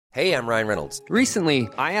Hey, I'm Ryan Reynolds. Recently,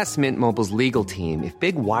 I asked Mint Mobile's legal team if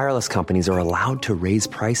big wireless companies are allowed to raise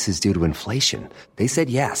prices due to inflation. They said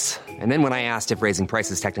yes. And then when I asked if raising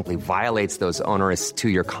prices technically violates those onerous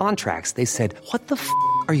two-year contracts, they said, "What the f***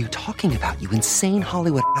 are you talking about, you insane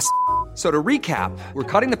Hollywood ass?" So to recap, we're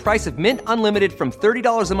cutting the price of Mint Unlimited from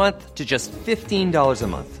 $30 a month to just $15 a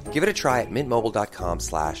month. Give it a try at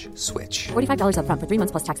mintmobile.com/switch. $45 up front for 3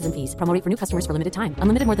 months plus taxes and fees. Promo rate for new customers for limited time.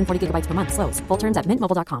 Unlimited more than 40 gigabytes per month. Slows full terms at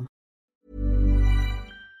mintmobile.com.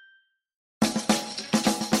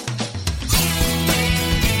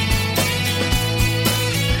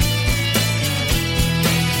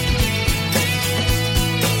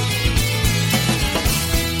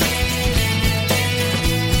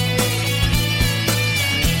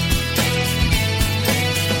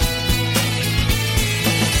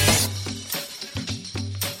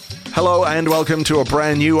 Hello and welcome to a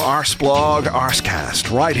brand new Arseblog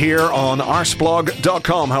Arsecast right here on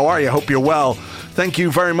arseblog.com. How are you? Hope you're well. Thank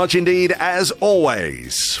you very much indeed, as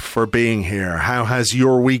always, for being here. How has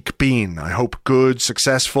your week been? I hope good,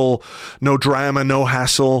 successful, no drama, no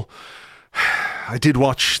hassle. I did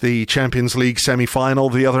watch the Champions League semi-final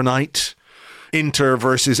the other night. Inter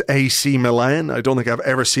versus AC Milan. I don't think I've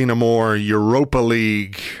ever seen a more Europa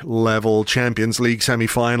League level Champions League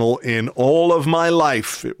semi-final in all of my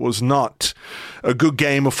life. It was not a good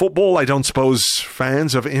game of football. I don't suppose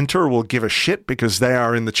fans of Inter will give a shit because they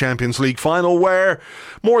are in the Champions League final, where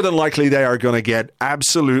more than likely they are going to get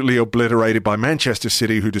absolutely obliterated by Manchester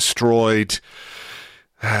City, who destroyed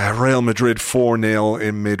Real Madrid 4-0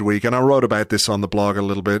 in midweek. And I wrote about this on the blog a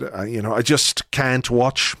little bit. I just can't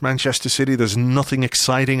watch Manchester City. There's nothing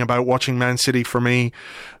exciting about watching Man City for me.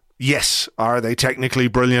 Yes. Are they technically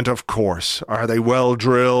brilliant? Of course. Are they well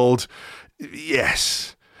drilled?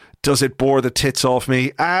 Yes. Does it bore the tits off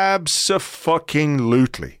me?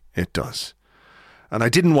 Abso-fucking-lutely it does. And I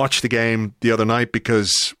didn't watch the game the other night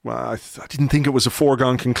because I didn't think it was a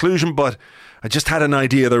foregone conclusion, but I just had an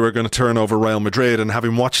idea they were going to turn over Real Madrid. And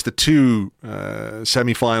having watched the two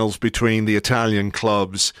semi-finals between the Italian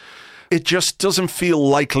clubs, it just doesn't feel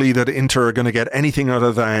likely that Inter are going to get anything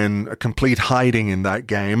other than a complete hiding in that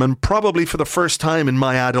game. And probably for the first time in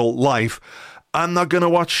my adult life, I'm not going to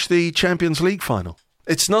watch the Champions League final.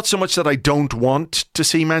 It's not so much that I don't want to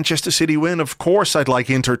see Manchester City win. Of course, I'd like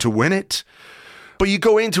Inter to win it. But you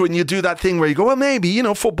go into it and you do that thing where you go, well, maybe,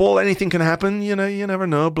 football, anything can happen. You never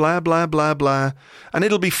know, blah, blah, blah, blah. And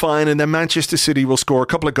it'll be fine. And then Manchester City will score a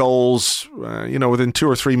couple of goals, within 2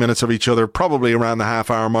 or 3 minutes of each other, probably around the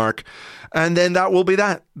half-hour mark. And then that will be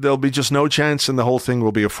that. There'll be just no chance and the whole thing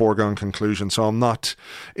will be a foregone conclusion. So I'm not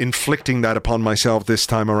inflicting that upon myself this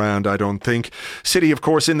time around, I don't think. City, of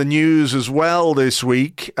course, in the news as well this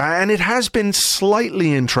week. And it has been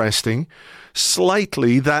slightly interesting.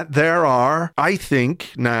 That there are, I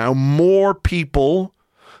think, now more people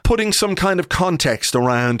putting some kind of context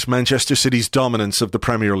around Manchester City's dominance of the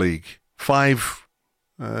Premier League. 5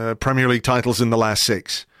 Premier League titles in the last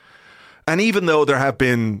 6. And even though there have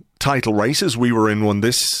been title races, we were in one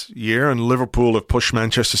this year, and Liverpool have pushed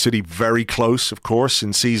Manchester City very close, of course,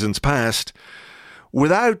 in seasons past,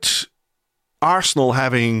 without Arsenal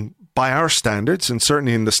having, by our standards, and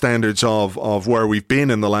certainly in the standards of where we've been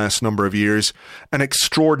in the last number of years, an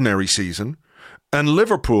extraordinary season. And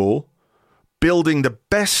Liverpool building the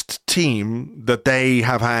best team that they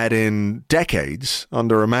have had in decades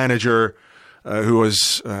under a manager who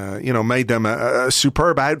has, made them a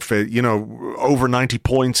superb outfit, over 90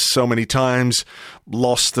 points so many times,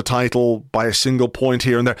 lost the title by a single point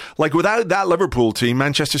here and there. Like, without that Liverpool team,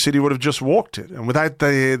 Manchester City would have just walked it. And without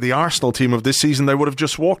the Arsenal team of this season, they would have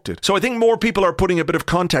just walked it. So I think more people are putting a bit of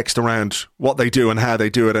context around what they do and how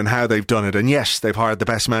they do it and how they've done it. And yes, they've hired the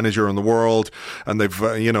best manager in the world and they've,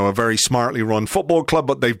 a very smartly run football club,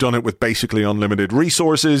 but they've done it with basically unlimited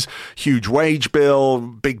resources, huge wage bill,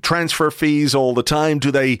 big transfer fees all the time.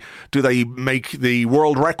 Do they make the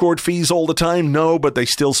world record fees all the time? No, but they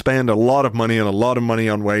still spend a lot of money and a lot of money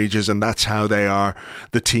on wages, and that's how they are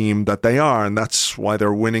the team that they are, and that's why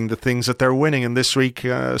they're winning the things that they're winning. And this week,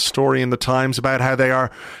 a story in the Times about how they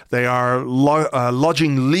are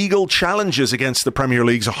lodging legal challenges against the Premier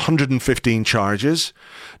League's 115 charges,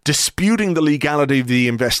 disputing the legality of the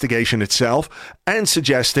investigation itself, and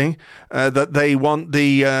suggesting that they want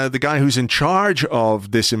the guy who's in charge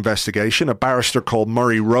of this investigation, a barrister called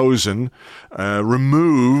Murray Rosen,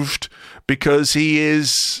 removed because he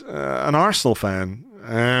is an Arsenal fan.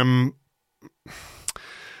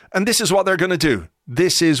 And this is what they're going to do.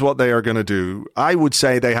 This is what they are going to do. I would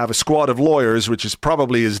say they have a squad of lawyers, which is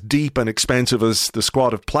probably as deep and expensive as the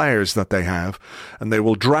squad of players that they have. And they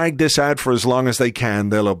will drag this out for as long as they can.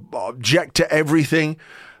 They'll object to everything.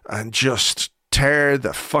 and just tear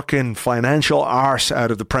the fucking financial arse out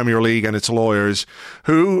of the Premier League and its lawyers,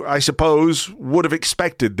 who I suppose would have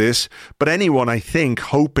expected this, but anyone, I think,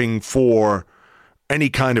 hoping for any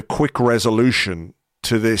kind of quick resolution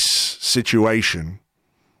to this situation,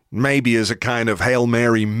 maybe as a kind of Hail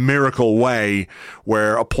Mary miracle way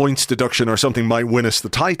where a points deduction or something might win us the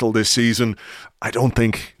title this season, I don't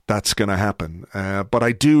think that's going to happen. But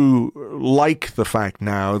I do like the fact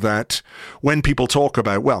now that when people talk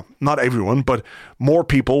about, well, not everyone, but more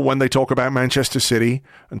people, when they talk about Manchester City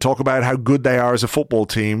and talk about how good they are as a football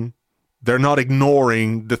team, they're not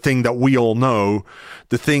ignoring the thing that we all know,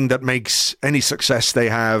 the thing that makes any success they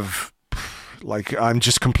have. Like, I'm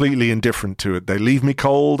just completely indifferent to it. They leave me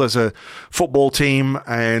cold as a football team,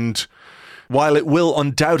 and while it will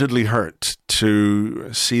undoubtedly hurt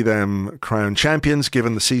to see them crowned champions,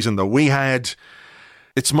 given the season that we had,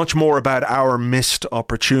 it's much more about our missed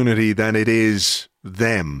opportunity than it is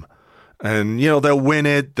them. And, you know, they'll win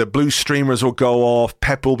it. The blue streamers will go off.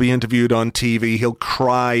 Pep will be interviewed on TV. He'll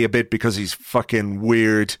cry a bit because he's fucking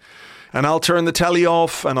weird. And I'll turn the telly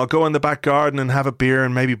off and I'll go in the back garden and have a beer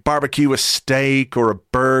and maybe barbecue a steak or a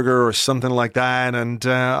burger or something like that. And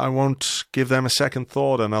I won't give them a second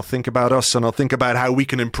thought. And I'll think about us and I'll think about how we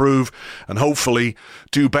can improve and hopefully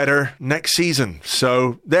do better next season.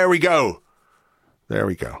 So there we go. There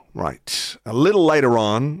we go. Right. A little later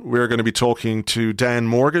on, we're going to be talking to Dan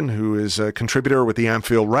Morgan, who is a contributor with the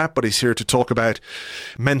Anfield Wrap, but he's here to talk about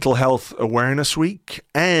Mental Health Awareness Week.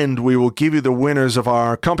 And we will give you the winners of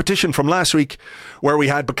our competition from last week, where we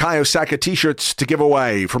had Bukayo Saka t-shirts to give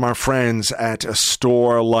away from our friends at a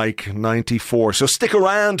store like 94. So stick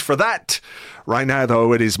around for that. Right now,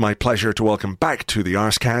 though, it is my pleasure to welcome back to the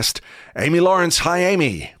Arsecast, Amy Lawrence. Hi,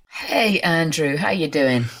 Amy. Hey, Andrew. How you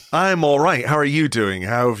doing? I'm all right. How are you doing?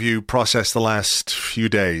 How have you processed the last few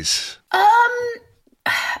days?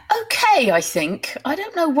 Okay, I think. I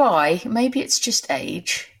don't know why. Maybe it's just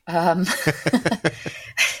age.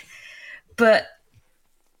 But,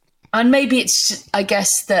 and maybe it's, I guess,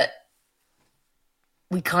 that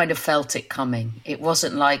we kind of felt it coming. It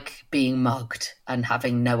wasn't like being mugged and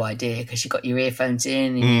having no idea because you got your earphones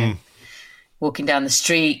in and you're walking down the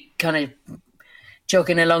street, kind of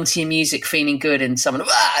jogging along to your music, feeling good, and someone,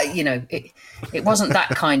 it wasn't that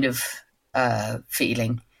kind of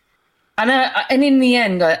feeling. And in the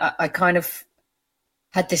end, I kind of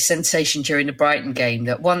had this sensation during the Brighton game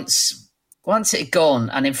that once it had gone,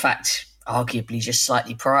 and in fact, arguably just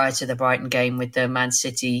slightly prior to the Brighton game with the Man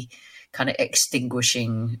City kind of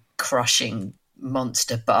extinguishing, crushing,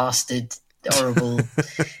 monster bastard, horrible,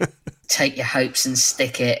 take your hopes and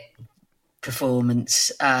stick it performance.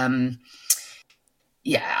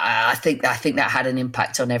 I think that had an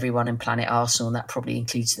impact on everyone in Planet Arsenal, and that probably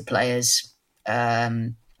includes the players.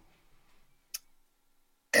 There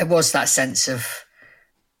was that sense of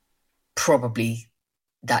probably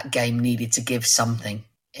that game needed to give something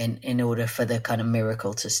in order for the kind of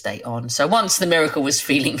miracle to stay on. So once the miracle was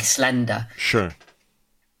feeling slender, sure.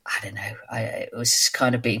 I don't know. It was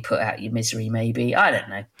kind of being put out your misery, maybe. I don't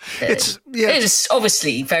know. It's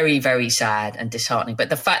obviously very, very sad and disheartening. But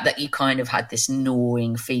the fact that you kind of had this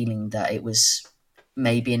gnawing feeling that it was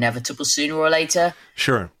maybe inevitable sooner or later.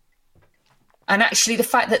 Sure. And actually the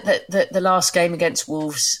fact that the last game against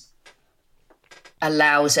Wolves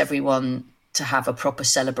allows everyone to have a proper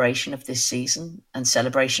celebration of this season and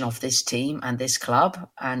celebration of this team and this club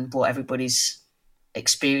and what everybody's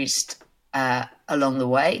experienced along the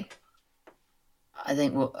way. I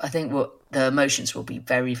think what the emotions will be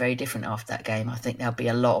very, very different after that game. I think there'll be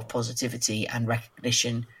a lot of positivity and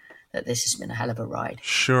recognition that this has been a hell of a ride.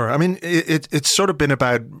 Sure. I mean, it's sort of been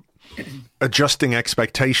about adjusting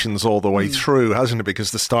expectations all the way through, hasn't it?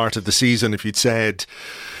 Because the start of the season, if you'd said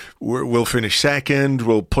we'll finish second,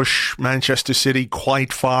 we'll push Manchester City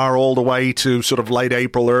quite far all the way to sort of late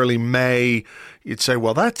April, early May, you'd say,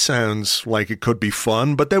 well, that sounds like it could be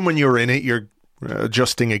fun. But then when you're in it, you're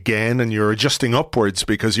adjusting again, and you're adjusting upwards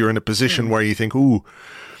because you're in a position where you think, ooh,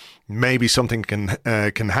 maybe something can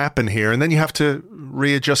happen here, and then you have to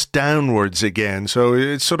readjust downwards again. So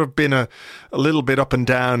it's sort of been a little bit up and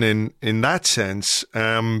down in that sense.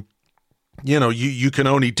 You can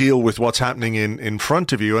only deal with what's happening in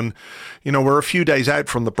front of you, and we're a few days out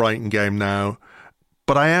from the Brighton game now,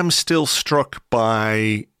 but I am still struck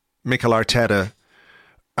by Mikel Arteta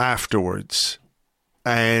afterwards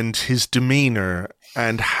and his demeanour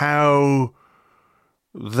and how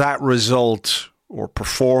that result or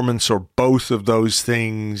performance or both of those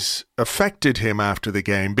things affected him after the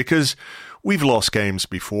game, because we've lost games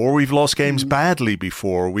before. We've lost games badly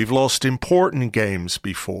before. We've lost important games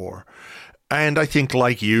before. And I think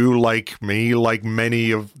like you, like me, like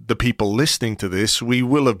many of the people listening to this, we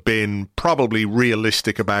will have been probably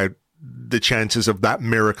realistic about the chances of that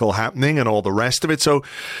miracle happening and all the rest of it. So,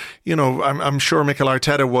 I'm sure Mikel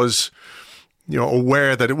Arteta was,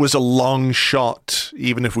 aware that it was a long shot,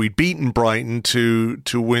 even if we'd beaten Brighton, to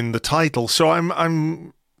win the title. So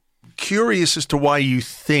I'm curious as to why you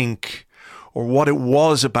think, or what it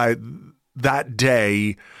was about that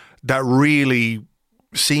day that really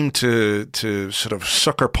seemed to sort of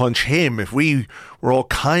sucker punch him. If we were all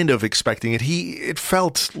kind of expecting it, it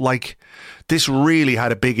felt like this really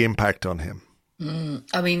had a big impact on him.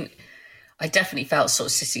 I mean, I definitely felt, sort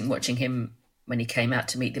of sitting watching him when he came out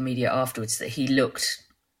to meet the media afterwards, that he looked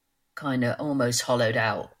kind of almost hollowed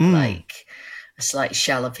out, like a slight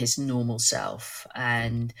shell of his normal self,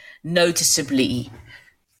 and noticeably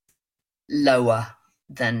lower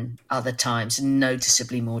than other times, and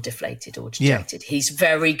noticeably more deflated or dejected. He's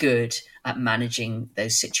very good at managing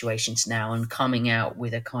those situations now and coming out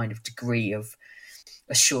with a kind of degree of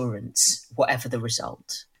assurance, whatever the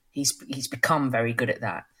result. He's become very good at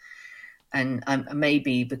that. And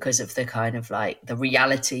maybe because of the kind of like the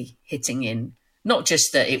reality hitting in, not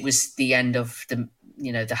just that it was the end of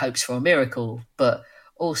the hopes for a miracle, but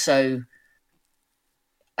also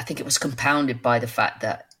I think it was compounded by the fact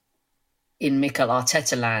that in Mikel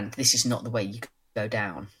Arteta land, this is not the way you go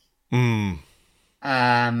down. And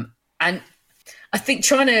I think,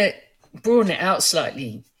 trying to broaden it out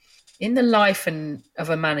slightly, in the life of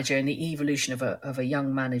a manager and the evolution of a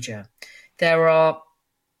young manager, there are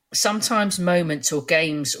sometimes moments or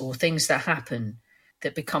games or things that happen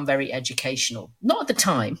that become very educational. Not at the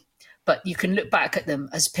time, but you can look back at them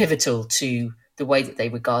as pivotal to the way that they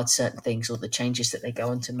regard certain things or the changes that they go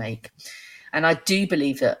on to make. And I do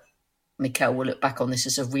believe that Mikel will look back on this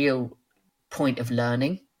as a real point of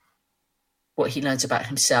learning, what he learns about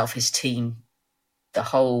himself, his team, the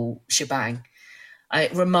whole shebang.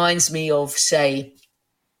 It reminds me of, say,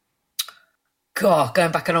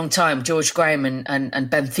 going back a long time, George Graham and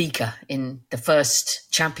Benfica in the first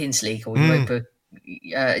Champions League or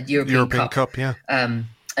European Cup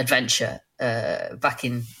adventure back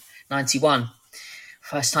in 91.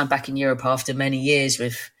 First time back in Europe after many years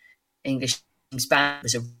with English teams banned. It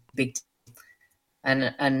was a big deal.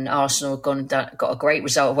 And Arsenal got a great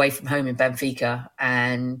result away from home in Benfica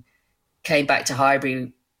and came back to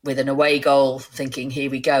Highbury with an away goal, thinking, here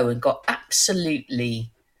we go, and got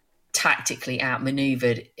absolutely tactically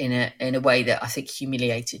outmaneuvered in a way that I think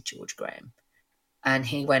humiliated George Graham. And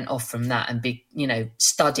he went off from that and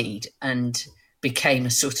studied and became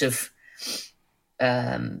a sort of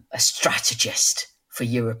a strategist for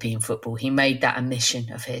European football. He made that a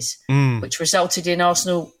mission of his, which resulted in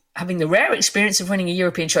Arsenal having the rare experience of winning a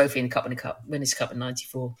European trophy in the Winners' Cup in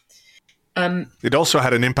 '94. It also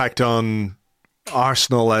had an impact on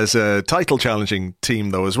Arsenal as a title-challenging team,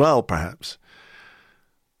 though, as well, perhaps.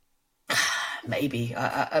 Maybe.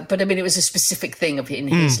 But, I mean, it was a specific thing in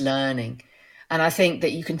his learning. And I think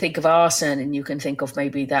that you can think of Arsene and you can think of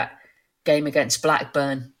maybe that game against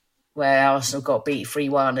Blackburn where Arsenal got beat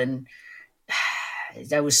 3-1 and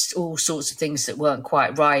there was all sorts of things that weren't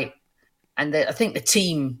quite right. And I think the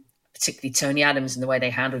team, particularly Tony Adams and the way they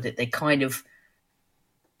handled it, they kind of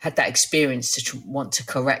had that experience to want to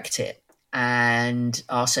correct it. And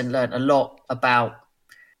Arsene learned a lot about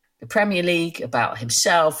the Premier League, about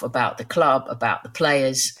himself, about the club, about the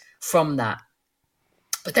players from that.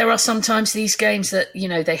 But there are sometimes these games that,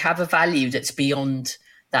 they have a value that's beyond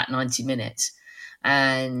that 90 minutes.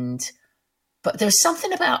 But there's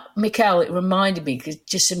something about Mikel, it reminded me,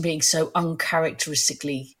 just him being so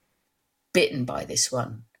uncharacteristically bitten by this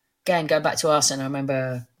one. Again, going back to Arsenal, I remember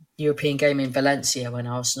a European game in Valencia when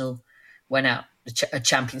Arsenal went out a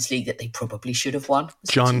Champions League that they probably should have won. Was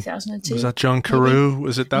it 2002? Was that John Carew?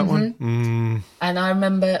 Was it that one? And I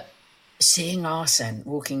remember seeing Arsene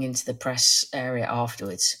walking into the press area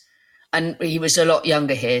afterwards. And he was a lot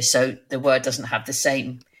younger here, so the word doesn't have the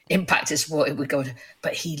same impact as what it would go to.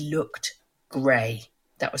 But he looked grey.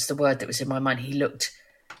 That was the word that was in my mind. He looked...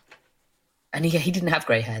 And he didn't have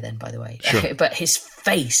grey hair then, by the way. Sure. But his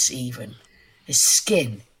face even, his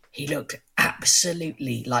skin, he looked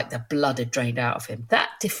absolutely like the blood had drained out of him. That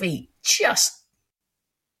defeat just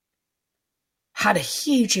had a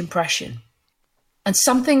huge impression. And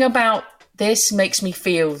something about this makes me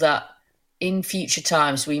feel that in future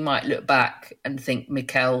times we might look back and think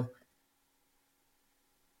Mikel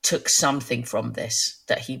took something from this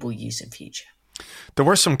that he will use in future. There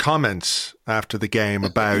were some comments after the game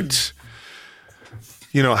about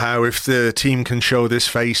you know, how if the team can show this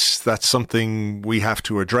face, that's something we have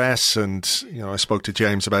to address. And, you know, I spoke to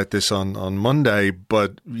James about this on Monday,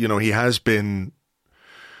 but, you know, he has been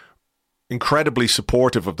incredibly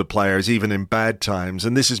supportive of the players, even in bad times.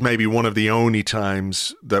 And this is maybe one of the only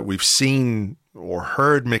times that we've seen or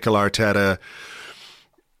heard Mikel Arteta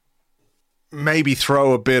maybe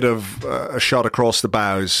throw a bit of a shot across the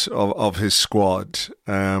bows of his squad.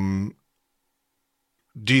 Do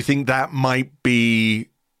you think that might be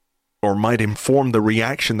or might inform the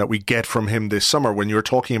reaction that we get from him this summer when you're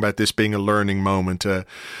talking about this being a learning moment, a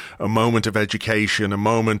moment of education, a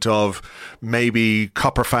moment of maybe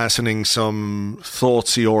copper fastening some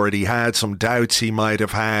thoughts he already had, some doubts he might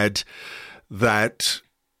have had, that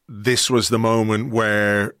this was the moment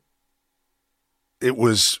where it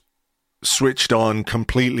was switched on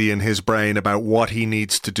completely in his brain about what he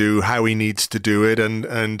needs to do, how he needs to do it,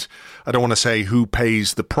 and I don't want to say who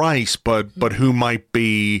pays the price, but who might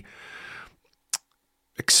be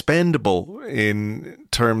expendable in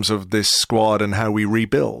terms of this squad and how we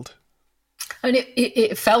rebuild. And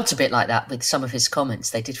it felt a bit like that with some of his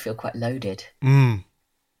comments. They did feel quite loaded in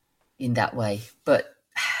that way. But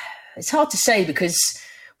it's hard to say, because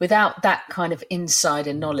without that kind of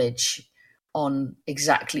insider knowledge on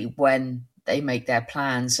exactly when they make their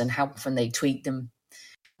plans and how often they tweak them,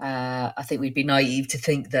 I think we'd be naive to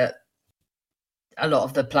think that a lot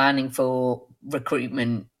of the planning for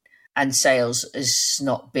recruitment and sales has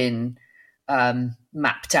not been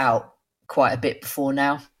mapped out quite a bit before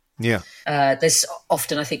now. Yeah. There's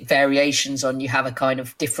often, I think, variations on you have a kind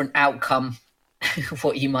of different outcome of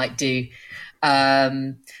what you might do.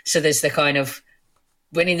 So there's the kind of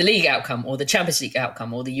winning the league outcome, or the Champions League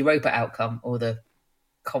outcome, or the Europa outcome, or the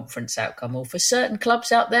conference outcome, or for certain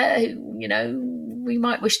clubs out there who, you know, we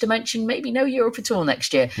might wish to mention, maybe no Europe at all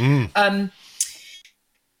next year.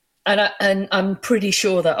 And I'm pretty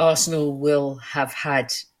sure that Arsenal will have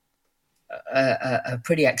had a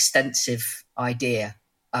pretty extensive idea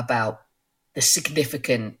about the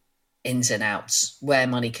significant ins and outs, where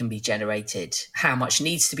money can be generated, how much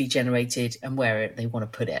needs to be generated, and where they want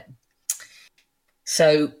to put it.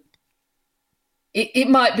 So it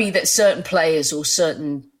might be that certain players or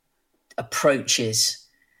certain approaches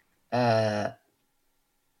get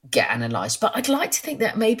analysed. But I'd like to think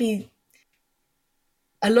that maybe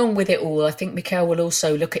along with it all, I think Mikel will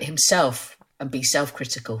also look at himself and be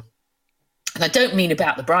self-critical. And I don't mean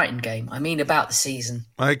about the Brighton game. I mean about the season.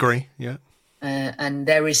 I agree, yeah. And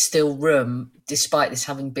there is still room, despite this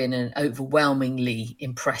having been an overwhelmingly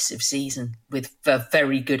impressive season with a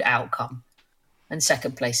very good outcome. And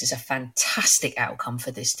second place is a fantastic outcome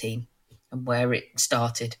for this team and where it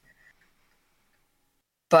started.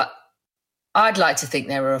 But I'd like to think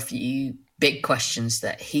there are a few big questions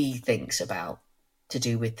that he thinks about, to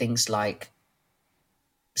do with things like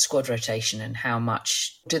squad rotation and how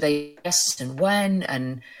much do they invest and when,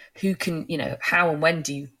 and who can, you know, how and when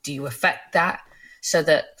do you affect that, so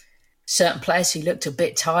that certain players who looked a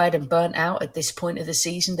bit tired and burnt out at this point of the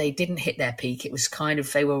season, they didn't hit their peak. It was kind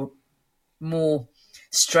of, they were more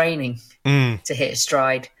straining to hit a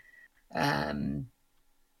stride.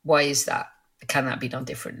 Why is that? Can that be done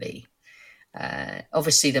differently?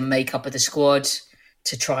 Obviously the makeup of the squad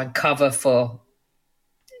to try and cover for,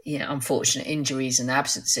 you know, unfortunate injuries and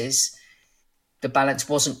absences, the balance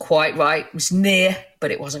wasn't quite right. It was near, but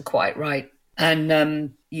it wasn't quite right.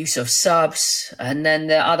 And use of subs. And then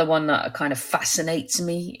the other one that kind of fascinates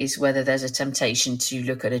me is whether there's a temptation to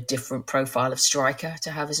look at a different profile of striker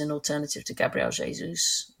to have as an alternative to Gabriel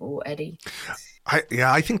Jesus or Eddie.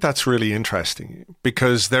 I think that's really interesting,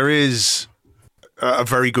 because there is a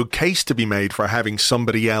very good case to be made for having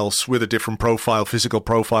somebody else with a different profile, physical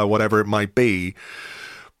profile, whatever it might be.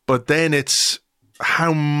 But then it's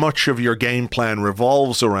how much of your game plan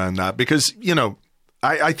revolves around that. Because, you know,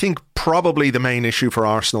 I think probably the main issue for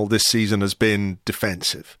Arsenal this season has been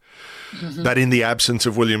defensive. Mm-hmm. That in the absence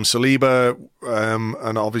of William Saliba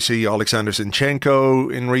and obviously Alexander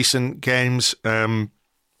Zinchenko in recent games,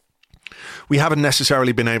 we haven't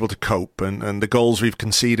necessarily been able to cope. And the goals we've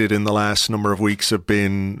conceded in the last number of weeks have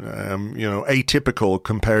been, atypical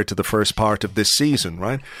compared to the first part of this season,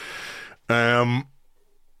 right?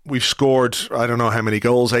 We've scored, I don't know how many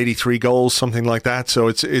goals, 83 goals, something like that. So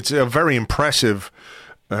it's a very impressive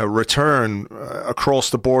return across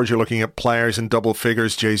the board. You're looking at players in double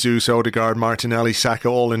figures: Jesus, Odegaard, Martinelli, Saka,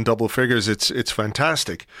 all in double figures. It's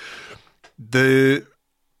fantastic. The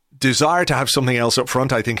desire to have something else up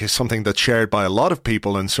front, I think, is something that's shared by a lot of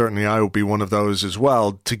people, and certainly I would be one of those as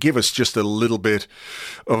well, to give us just a little bit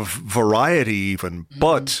of variety even. Mm-hmm.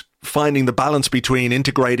 But finding the balance between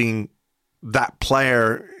integrating that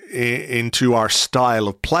player into our style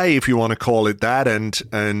of play, if you want to call it that,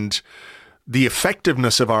 and the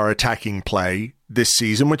effectiveness of our attacking play this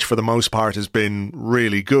season, which for the most part has been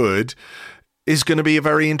really good, is going to be a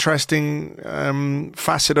very interesting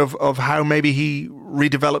facet of how maybe he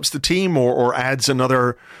redevelops the team or adds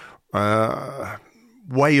another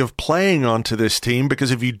way of playing onto this team.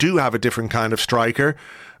 Because if you do have a different kind of striker,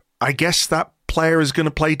 I guess that player is going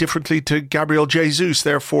to play differently to Gabriel Jesus.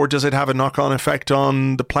 Therefore, does it have a knock-on effect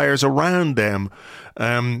on the players around them?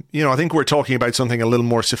 I think we're talking about something a little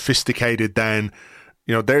more sophisticated than,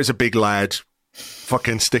 there's a big lad,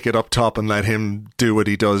 fucking stick it up top and let him do what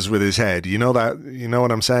he does with his head. You know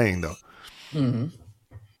what I'm saying, though? Mm-hmm.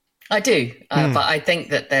 I do, but I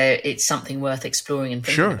think that it's something worth exploring and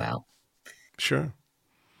thinking about. Sure.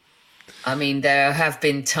 I mean, there have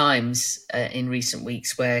been times in recent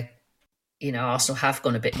weeks where, Arsenal have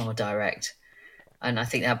gone a bit more direct. And I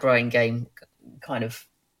think that Brighton game kind of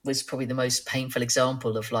was probably the most painful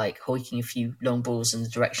example of like hoiking a few long balls in the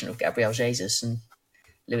direction of Gabriel Jesus, and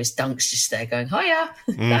Lewis Dunk's just there going, hiya,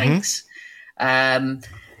 thanks. And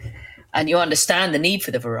you understand the need for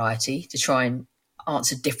the variety to try and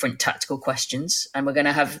answer different tactical questions. And we're going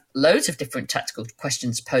to have loads of different tactical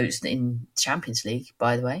questions posed in Champions League,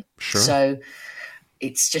 by the way. Sure. So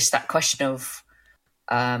it's just that question of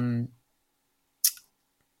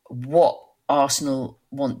what Arsenal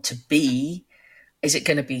want to be. Is it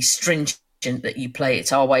going to be stringent that you play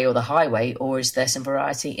it's our way or the highway, or is there some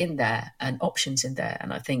variety in there and options in there?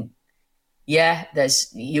 And I think,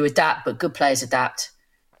 you adapt, but good players adapt.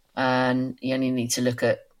 And you only need to look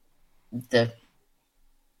at the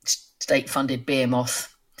state-funded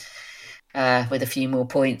behemoth with a few more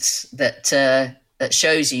points that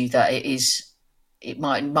shows you that it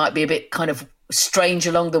might be a bit kind of strange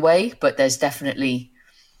along the way, but there's definitely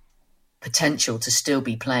potential to still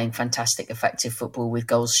be playing fantastic, effective football with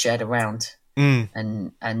goals shared around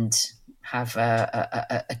and have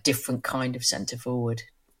a different kind of centre forward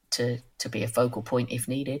to be a focal point if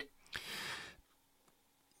needed.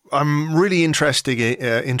 I'm really interested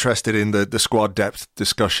in the squad depth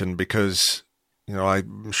discussion because,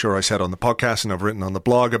 I'm sure I said on the podcast and I've written on the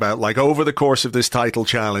blog about like over the course of this title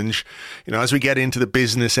challenge, as we get into the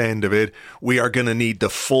business end of it, we are going to need the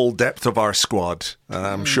full depth of our squad. And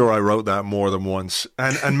I'm sure I wrote that more than once.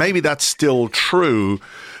 And maybe that's still true,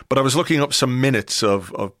 but I was looking up some minutes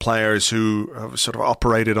of players who have sort of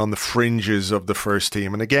operated on the fringes of the first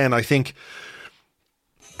team. And again, I think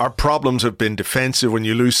our problems have been defensive when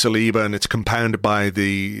you lose Saliba, and it's compounded by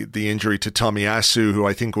the injury to Tomiyasu, who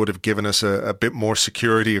I think would have given us a bit more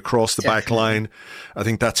security across the back line. I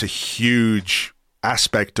think that's a huge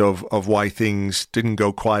aspect of why things didn't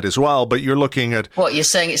go quite as well. But you're looking at... What, you're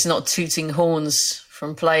saying it's not tooting horns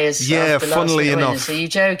from players? Yeah, funnily enough. Are you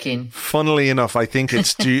joking? Funnily enough, I think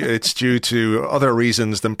it's due to other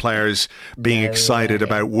reasons than players being excited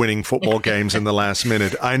about winning football games in the last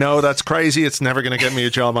minute. I know that's crazy. It's never going to get me a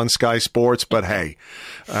job on Sky Sports, but hey,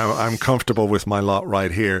 I'm comfortable with my lot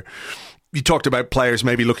right here. You talked about players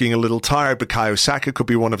maybe looking a little tired, but Bukayo Saka could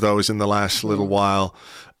be one of those in the last little while.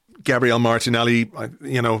 Gabriel Martinelli,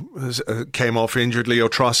 came off injured. Leo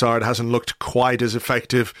Trossard hasn't looked quite as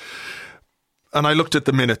effective. And I looked at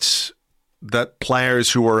the minutes that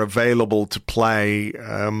players who were available to play,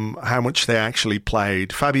 how much they actually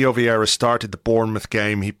played. Fabio Vieira started the Bournemouth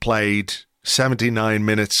game. He played 79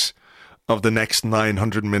 minutes of the next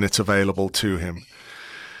 900 minutes available to him.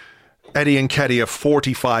 Eddie Nketiah,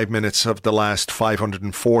 45 minutes of the last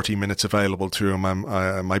 540 minutes available to him.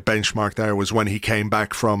 My benchmark there was when he came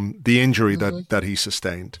back from the injury that he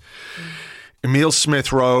sustained. Emile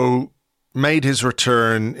Smith-Rowe made his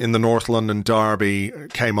return in the North London derby,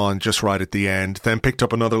 came on just right at the end, then picked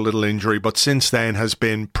up another little injury, but since then has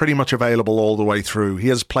been pretty much available all the way through. He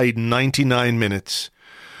has played 99 minutes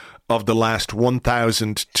of the last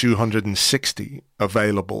 1,260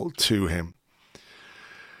 available to him.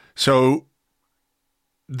 So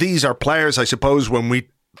these are players, I suppose, when we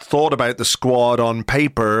thought about the squad on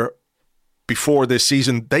paper before this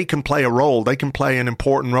season, they can play a role. They can play an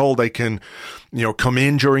important role. They can, come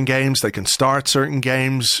in during games. They can start certain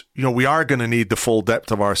games. We are going to need the full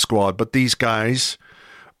depth of our squad. But these guys,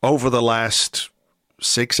 over the last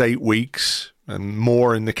 6-8 weeks, and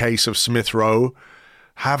more in the case of Smith-Rowe,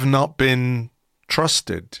 have not been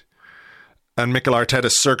trusted. And Mikel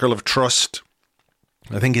Arteta's circle of trust,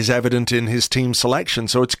 I think, is evident in his team selection.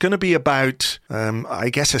 So it's going to be about,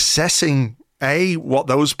 assessing what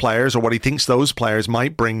those players, or what he thinks those players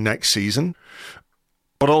might bring next season,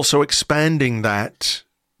 but also expanding that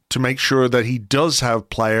to make sure that he does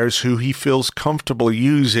have players who he feels comfortable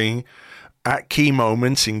using at key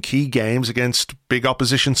moments in key games against big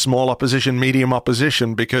opposition, small opposition, medium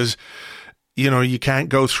opposition, because you can't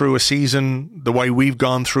go through a season the way we've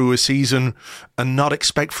gone through a season and not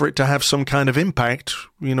expect for it to have some kind of impact.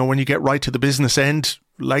 When you get right to the business end,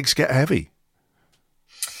 legs get heavy.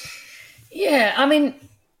 Yeah, I mean,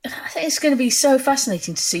 I think it's going to be so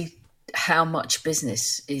fascinating to see how much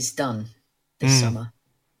business is done this summer.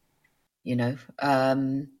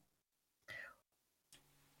 When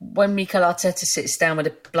Mikel Arteta sits down with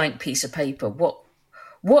a blank piece of paper,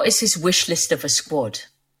 what is his wish list of a squad?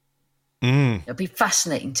 It'll be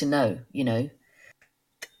fascinating to know,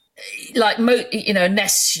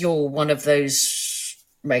 unless you're one of those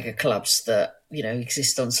mega clubs that,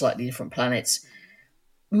 exist on slightly different planets,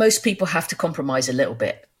 most people have to compromise a little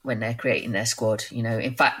bit when they're creating their squad.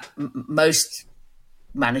 In fact, most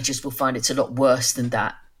managers will find it's a lot worse than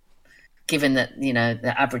that, given that,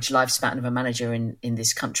 the average lifespan of a manager in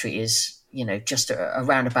this country is, just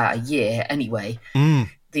around about a year anyway.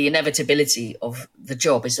 The inevitability of the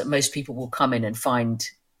job is that most people will come in and find,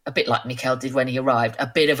 a bit like Mikel did when he arrived, a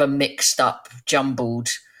bit of a mixed up, jumbled,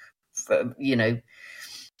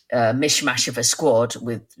 mishmash of a squad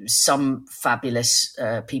with some fabulous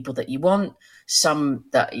people that you want, some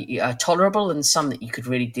that are tolerable, and some that you could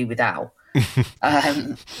really do without.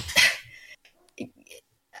 And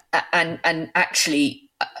actually,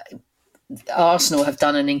 Arsenal have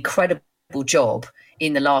done an incredible job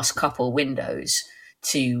in the last couple windows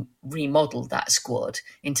to remodel that squad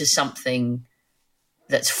into something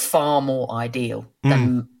that's far more ideal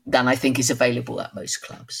than I think is available at most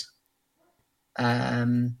clubs.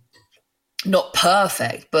 Not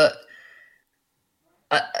perfect, but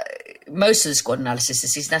most of the squad analysis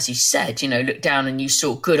this season, as you said, look down and you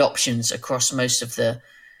saw good options across most of the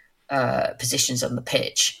positions on the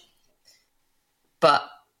pitch. But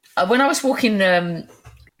when I was walking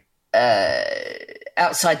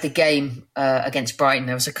outside the game against Brighton,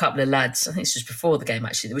 there was a couple of lads, I think this was before the game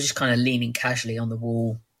actually, they were just kind of leaning casually on the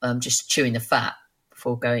wall, just chewing the fat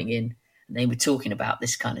before going in. And they were talking about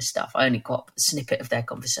this kind of stuff. I only got a snippet of their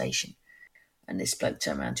conversation. And this bloke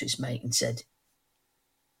turned around to his mate and said,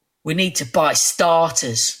 "We need to buy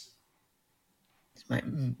starters." His mate,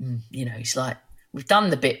 he's like, "We've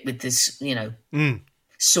done the bit with this,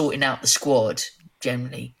 sorting out the squad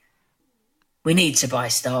generally. We need to buy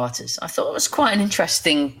starters." I thought it was quite an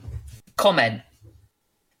interesting comment.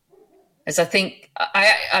 As I think,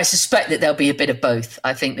 I suspect that there'll be a bit of both.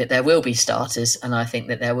 I think that there will be starters, and I think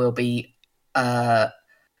that there will be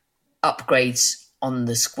upgrades on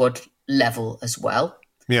the squad level as well.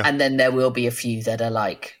 Yeah. And then there will be a few that are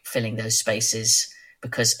like filling those spaces,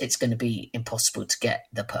 because it's going to be impossible to get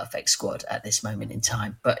the perfect squad at this moment in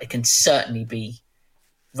time. But it can certainly be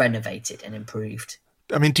renovated and improved.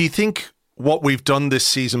 I mean, do you think what we've done this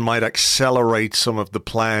season might accelerate some of the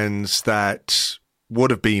plans that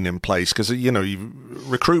would have been in place? Because,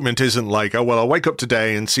 recruitment isn't like, oh, well, I'll wake up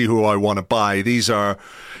today and see who I want to buy. These are,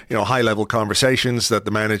 high-level conversations that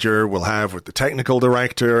the manager will have with the technical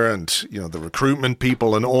director and, the recruitment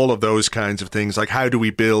people and all of those kinds of things. Like, how do we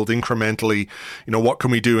build incrementally? What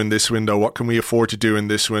can we do in this window? What can we afford to do in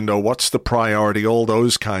this window? What's the priority? All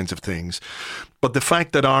those kinds of things. But the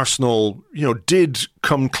fact that Arsenal, did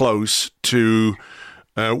come close to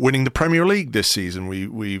winning the Premier League this season,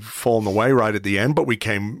 we've fallen away right at the end, but we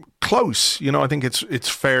came close. I think it's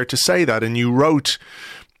fair to say that. And you wrote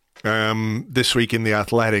this week in The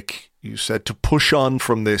Athletic, you said, to push on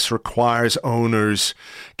from this requires owners,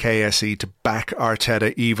 KSE, to back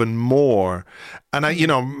Arteta even more. And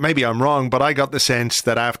maybe I'm wrong, but I got the sense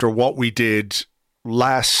that after what we did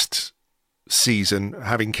last season,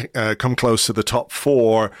 having come close to the top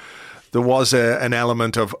four, there was an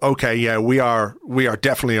element of, okay, yeah, we are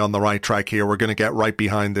definitely on the right track here. We're going to get right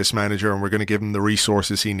behind this manager and we're going to give him the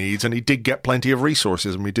resources he needs. And he did get plenty of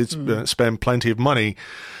resources, and we did spend plenty of money.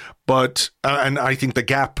 But, and I think the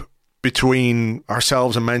gap between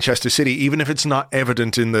ourselves and Manchester City, even if it's not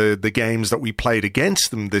evident in the games that we played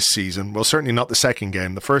against them this season, well, certainly not the second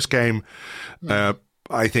game. The first game,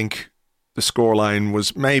 I think the scoreline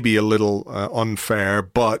was maybe a little unfair,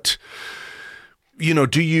 but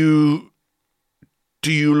do you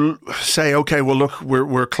say, okay, well, look,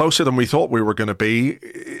 we're closer than we thought we were going to be.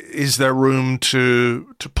 Is there room to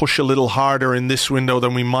push a little harder in this window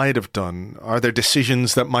than we might have done? Are there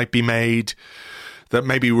decisions that might be made that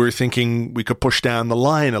maybe we're thinking we could push down the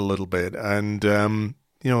line a little bit? And,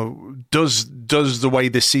 does the way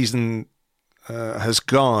this season has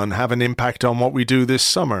gone have an impact on what we do this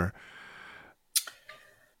summer?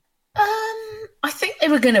 I think they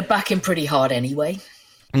were going to back him pretty hard anyway.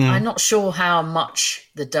 I'm not sure how much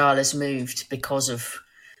the dial has moved because of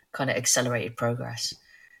kind of accelerated progress,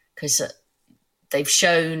 because they've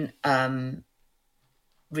shown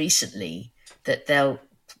recently that they'll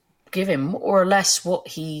give him more or less what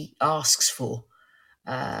he asks for.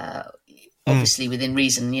 Obviously within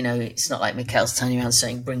reason, it's not like Mikel's turning around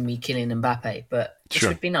saying, bring me Kylian Mbappe, but which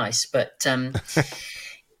would be nice. But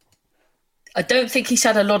I don't think he's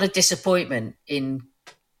had a lot of disappointment in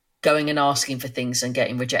going and asking for things and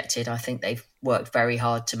getting rejected. I think they've worked very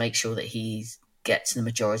hard to make sure that he gets the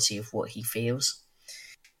majority of what he feels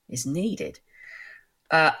is needed.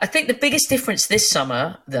 I think the biggest difference this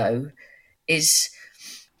summer, though, is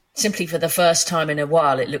simply for the first time in a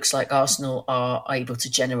while, it looks like Arsenal are able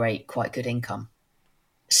to generate quite good income.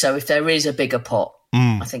 So if there is a bigger pot,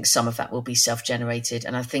 I think some of that will be self-generated.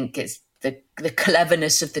 And I think it's the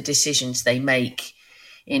cleverness of the decisions they make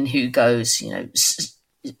in who goes.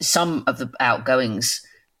 Some of the outgoings,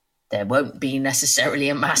 there won't be necessarily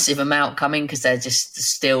a massive amount coming because they're just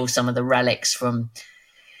still some of the relics from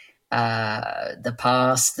the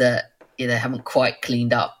past that they haven't quite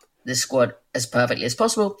cleaned up the squad as perfectly as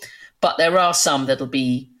possible. But there are some that'll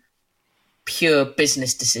be pure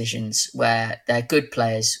business decisions where they're good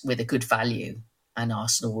players with a good value, and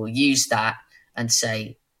Arsenal will use that and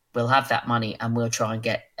say, we'll have that money and we'll try and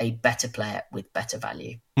get a better player with better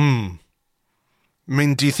value. I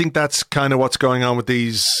mean, do you think that's kind of what's going on with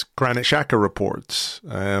these Granit Xhaka reports?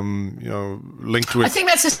 Linked with... I think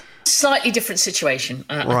that's a slightly different situation.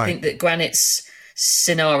 Right. I think that Granit's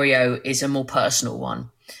scenario is a more personal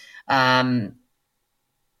one.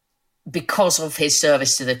 Because of his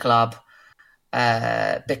service to the club,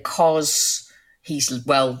 because he's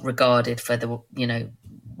well regarded for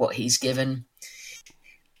what he's given,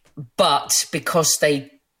 but because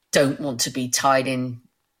they don't want to be tied in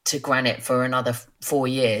to Granit for another 4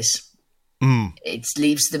 years, it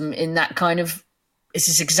leaves them in that kind of. This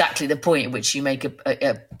is exactly the point at which you make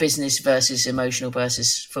a business versus emotional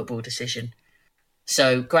versus football decision.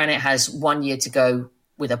 So Granit has 1 year to go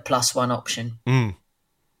with a +1 option.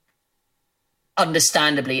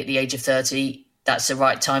 Understandably, at the age of 30, that's the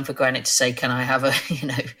right time for Granit to say, can I have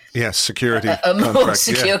security a more contract,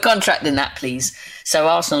 secure contract than that, please? So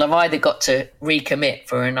Arsenal have either got to recommit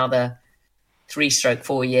for another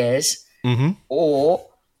 3-4 years, or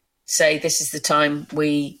say this is the time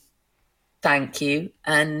we thank you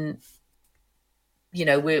and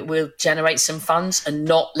we'll generate some funds and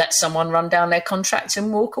not let someone run down their contract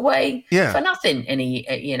and walk away for nothing in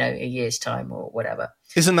a year's time or whatever.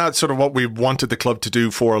 Isn't that sort of what we wanted the club to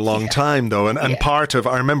do for a long time, though? And part of,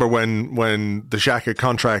 I remember when the Xhaka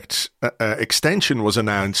contract extension was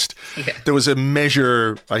announced, there was a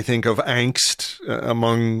measure, I think, of angst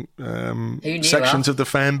among sections of the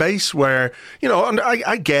fan base where, and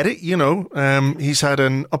I get it, he's had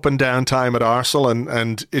an up and down time at Arsenal,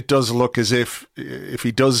 and it does look as if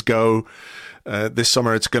he does go this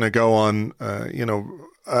summer, it's going to go on,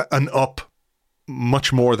 an up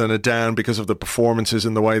much more than a down because of the performances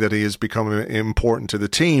and the way that he has become important to the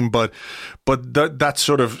team. But that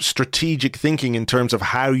sort of strategic thinking in terms of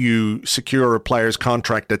how you secure a player's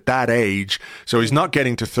contract at that age. So he's not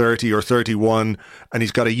getting to 30 or 31 and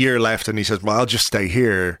he's got a year left and he says, well, I'll just stay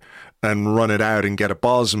here and run it out and get a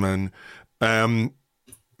Bosman.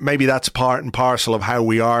 Maybe that's part and parcel of how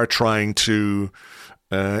we are trying to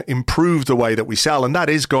improve the way that we sell. And that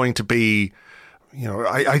is going to be,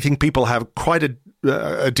 I think people have quite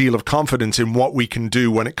a deal of confidence in what we can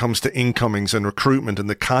do when it comes to incomings and recruitment and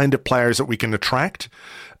the kind of players that we can attract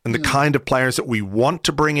and the kind of players that we want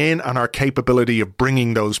to bring in and our capability of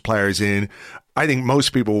bringing those players in. I think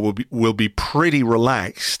most people will be pretty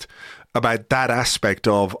relaxed about that aspect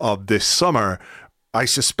of this summer. I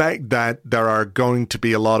suspect that there are going to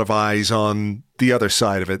be a lot of eyes on the other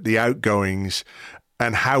side of it, the outgoings,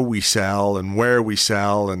 and how we sell and where we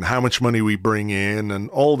sell and how much money we bring in and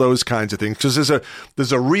all those kinds of things. Because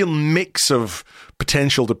there's a real mix of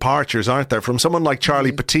potential departures, aren't there? From someone like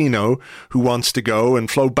Charlie Patino, who wants to go, and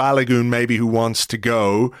Flo Balogun maybe, who wants to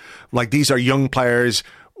go. Like, these are young players.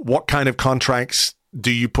 What kind of contracts do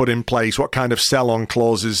you put in place? What kind of sell-on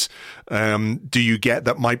clauses do you get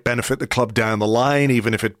that might benefit the club down the line,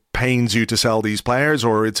 even if it pains you to sell these players,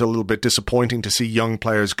 or it's a little bit disappointing to see young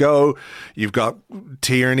players go? You've got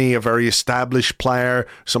Tierney, a very established player,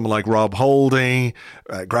 someone like Rob Holding,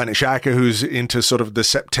 Granit Xhaka, who's into sort of the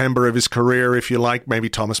September of his career, if you like, maybe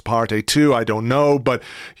Thomas Partey too, I don't know. But,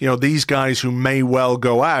 these guys who may well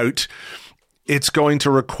go out, it's going to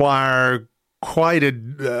require quite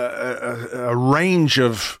a range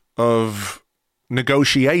of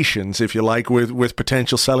negotiations, if you like, with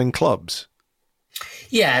potential selling clubs.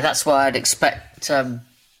 Yeah, that's why I'd expect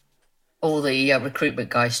all the recruitment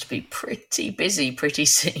guys to be pretty busy pretty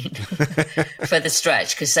soon for the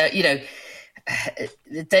stretch, because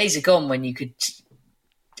the days are gone when you could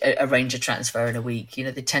arrange a transfer in a week.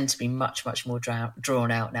 They tend to be much, much more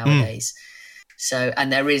drawn out nowadays. So,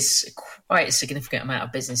 and there is quite a significant amount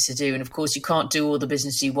of business to do. And of course, you can't do all the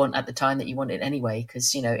business you want at the time that you want it anyway,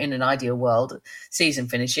 because, in an ideal world, season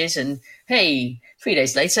finishes and, hey, 3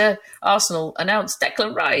 days later, Arsenal announced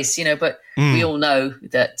Declan Rice, but we all know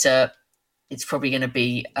that it's probably going to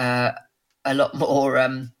be a lot more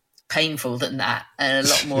painful than that, and a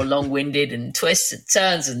lot more long-winded and twists and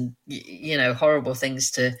turns and, horrible things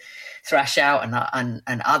to thrash out,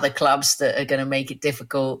 and other clubs that are going to make it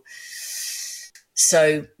difficult.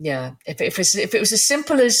 So, yeah, if it was as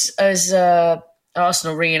simple as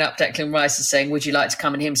Arsenal ringing up Declan Rice and saying, would you like to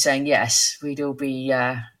come, and him saying yes, we'd all be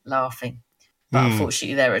laughing. But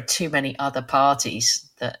unfortunately, there are too many other parties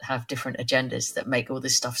that have different agendas that make all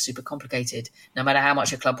this stuff super complicated, no matter how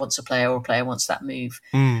much a club wants a player or a player wants that move.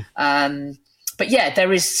 But yeah,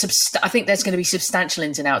 there is. I think there's going to be substantial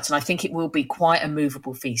ins and outs, and I think it will be quite a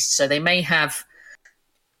movable feast. So they may have,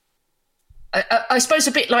 I suppose,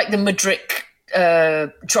 a bit like the Mudryk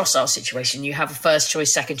Trossard situation. You have a first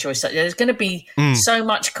choice, second choice. There's going to be so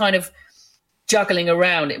much kind of juggling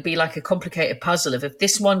around. It'd be like a complicated puzzle of, if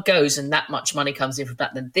this one goes and that much money comes in from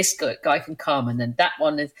that, then this guy can come, and then that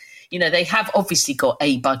one is, they have obviously got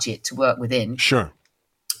a budget to work within. Sure.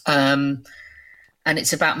 And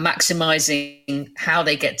it's about maximizing how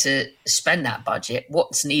they get to spend that budget,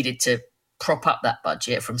 what's needed to prop up that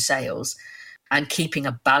budget from sales, and keeping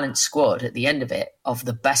a balanced squad at the end of it of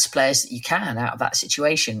the best players that you can out of that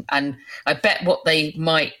situation. And I bet what they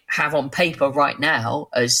might have on paper right now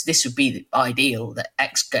as this would be the ideal, that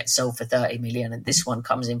X gets sold for 30 million and this one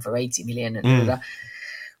comes in for 80 million. And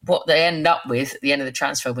what they end up with at the end of the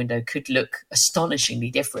transfer window could look astonishingly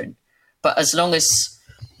different. But as long as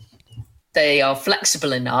they are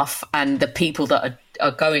flexible enough, and the people that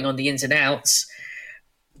are going on the ins and outs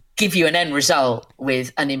give you an end result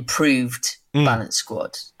with an improved balanced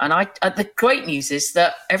squad. And the great news is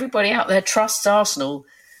that everybody out there trusts Arsenal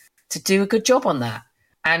to do a good job on that.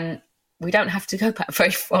 And we don't have to go back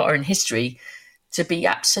very far in history to be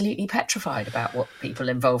absolutely petrified about what people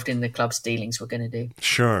involved in the club's dealings were going to do.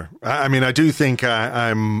 Sure. I mean, I do think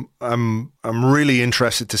I'm really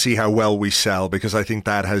interested to see how well we sell, because I think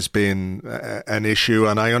that has been an issue,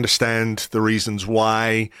 and I understand the reasons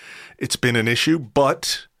why it's been an issue,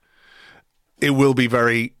 but it will be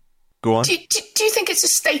very... Go on. Do you think it's a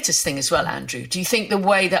status thing as well, Andrew? Do you think the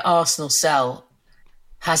way that Arsenal sell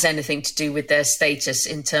has anything to do with their status,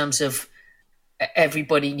 in terms of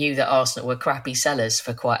everybody knew that Arsenal were crappy sellers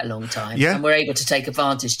for quite a long time and were able to take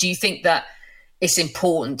advantage? Do you think that it's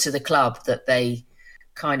important to the club that they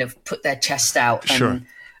kind of put their chest out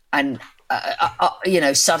and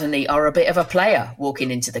suddenly are a bit of a player walking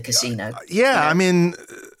into the casino? I mean...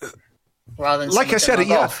 Rather than, like I said,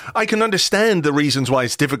 I can understand the reasons why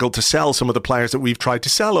it's difficult to sell some of the players that we've tried to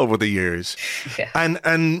sell over the years.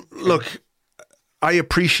 And look, I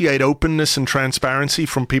appreciate openness and transparency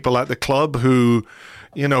from people at the club who,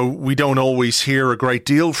 we don't always hear a great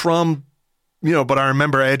deal from, but I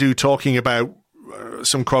remember Edu talking about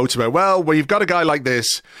some quotes about, well, you've got a guy like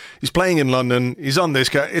this, he's playing in London, he's on this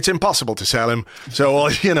guy, it's impossible to sell him. So,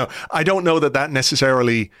 I don't know that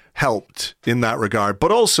necessarily helped in that regard.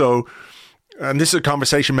 But also... and this is a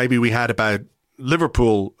conversation maybe we had about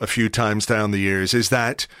Liverpool a few times down the years, is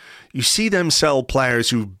that you see them sell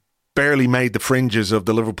players who barely made the fringes of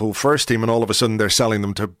the Liverpool first team, and all of a sudden they're selling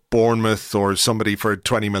them to Bournemouth or somebody for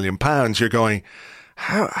 £20 million. You're going,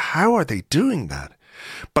 how are they doing that?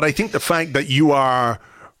 But I think the fact that you are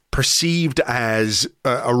perceived as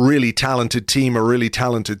a really talented team, a really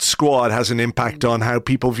talented squad, has an impact on how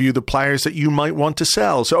people view the players that you might want to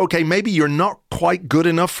sell. So, okay, maybe you're not quite good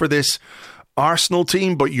enough for this Arsenal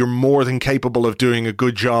team, but you're more than capable of doing a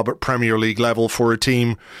good job at Premier League level for a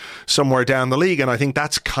team somewhere down the league. And I think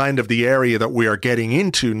that's kind of the area that we are getting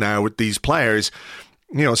into now with these players.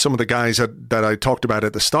 Some of the guys that I talked about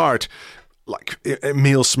at the start, like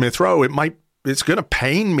Emile Smith-Rowe, it's going to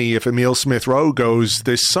pain me if Emile Smith-Rowe goes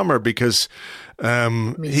this summer, because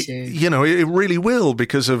Me too. It really will,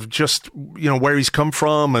 because of just where he's come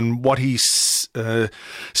from and what he's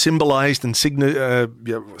symbolized and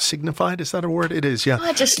signified. Is that a word? It is. Yeah.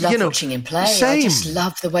 I just love watching him play. Same. I just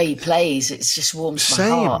love the way he plays. It just warms my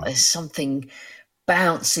heart. There's something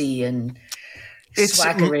bouncy and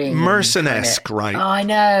swaggering, Merson-esque, right? Oh, I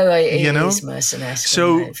know it is Merson-esque.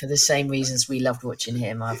 So for the same reasons we loved watching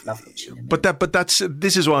him, I've loved watching him. But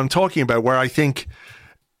this is what I'm talking about, where I think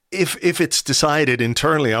if it's decided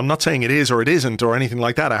internally, I'm not saying it is or it isn't or anything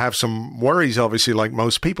like that. I have some worries, obviously, like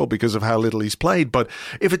most people, because of how little he's played. But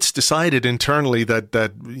if it's decided internally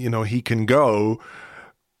that he can go,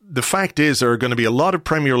 the fact is there are going to be a lot of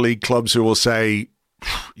Premier League clubs who will say,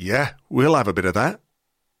 yeah, we'll have a bit of that.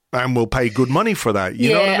 And we'll pay good money for that.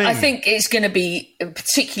 You know what I mean? I think it's going to be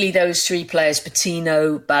particularly those three players,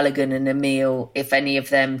 Patino, Balogun and Emile. If any of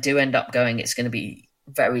them do end up going, it's going to be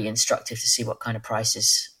very instructive to see what kind of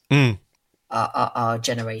prices are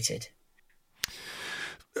generated.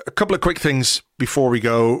 A couple of quick things before we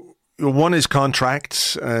go. One is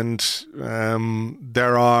contracts, and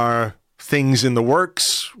there are things in the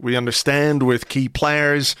works, we understand, with key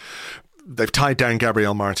players. They've tied down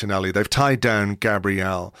Gabriel Martinelli. They've tied down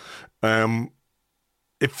Gabriel.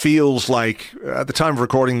 It feels like, at the time of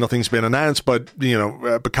recording, nothing's been announced, but,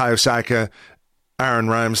 Bukayo Saka, Aaron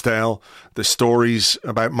Ramsdale, the stories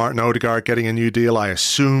about Martin Odegaard getting a new deal, I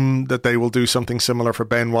assume that they will do something similar for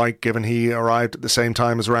Ben White, given he arrived at the same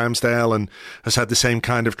time as Ramsdale and has had the same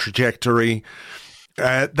kind of trajectory.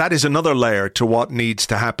 That is another layer to what needs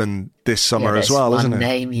to happen this summer as well, isn't it? There's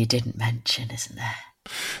one name you didn't mention, isn't there?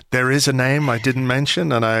 There is a name I didn't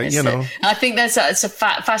mention, and I think it's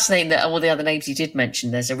fascinating that all the other names you did mention.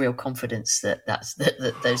 There's a real confidence that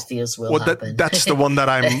those deals will happen. That's the one that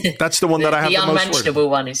That's the one that I have the most. The unmentionable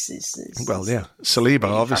one is Saliba,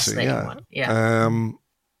 obviously, yeah. One. Yeah.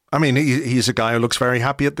 I mean, he's a guy who looks very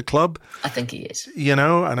happy at the club. I think he is. And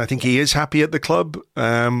I think he is happy at the club.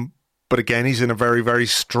 But again, he's in a very, very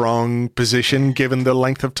strong position given the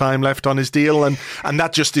length of time left on his deal. And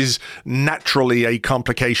that just is naturally a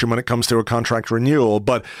complication when it comes to a contract renewal.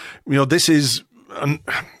 But, this is,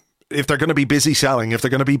 if they're going to be busy selling, if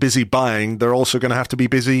they're going to be busy buying, they're also going to have to be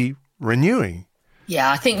busy renewing.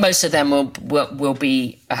 Yeah, I think most of them will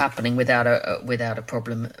be happening without a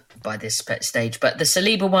problem by this stage. But the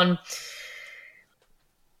Saliba one,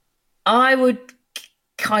 I would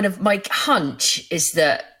my hunch is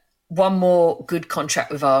that one more good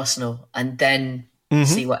contract with Arsenal and then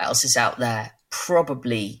see what else is out there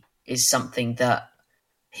probably is something that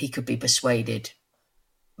he could be persuaded,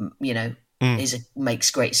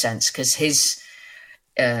 makes great sense, because his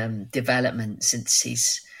development since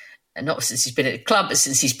he's been at the club, but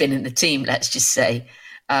since he's been in the team, let's just say,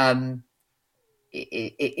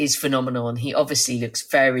 it is phenomenal. And he obviously looks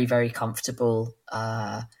very, very comfortable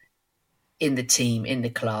in the team, in the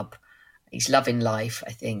club. He's loving life.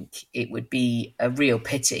 I think it would be a real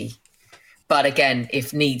pity. But again,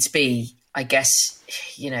 if needs be, I guess,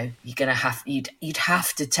 you'd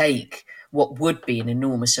have to take what would be an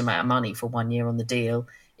enormous amount of money for 1 year on the deal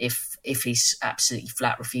if he's absolutely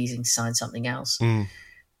flat refusing to sign something else.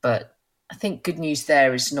 But I think good news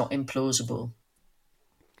there is not implausible.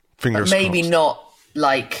 Fingers but maybe crossed. Not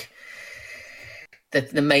like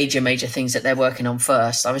the major things that they're working on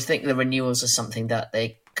first. I was thinking the renewals are something that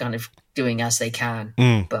they kind of doing as they can,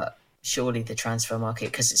 but surely the transfer market,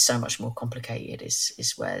 because it's so much more complicated,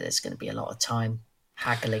 is where there's going to be a lot of time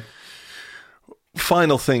haggling.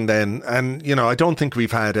 Final thing then, and I don't think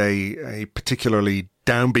we've had a particularly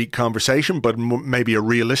downbeat conversation, but maybe a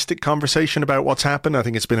realistic conversation about what's happened. I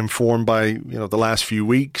think it's been informed by the last few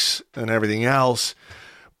weeks and everything else.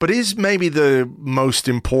 But is maybe the most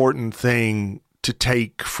important thing to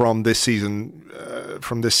take from this season,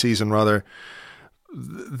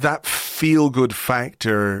 that feel-good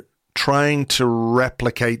factor, trying to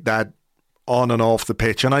replicate that on and off the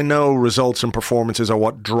pitch. And I know results and performances are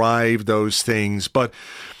what drive those things, but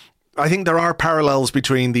I think there are parallels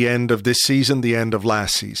between the end of this season, the end of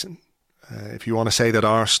last season. If you want to say that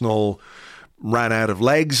Arsenal ran out of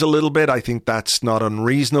legs a little bit, I think that's not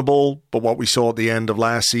unreasonable. But what we saw at the end of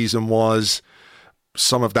last season was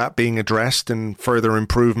some of that being addressed and further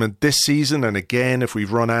improvement this season. And again, if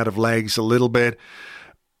we've run out of legs a little bit,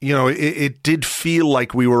 it did feel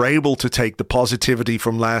like we were able to take the positivity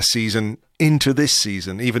from last season into this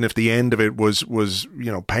season, even if the end of it was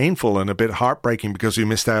painful and a bit heartbreaking because we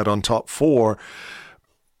missed out on top four.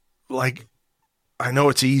 Like, I know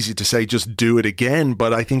it's easy to say just do it again,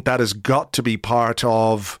 but I think that has got to be part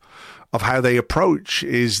of how they approach,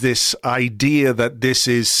 is this idea that this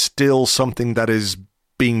is still something that is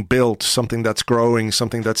being built, something that's growing,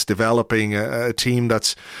 something that's developing, a team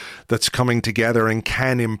that's coming together and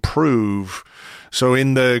can improve. So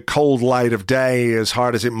in the cold light of day, as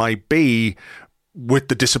hard as it might be, with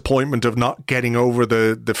the disappointment of not getting over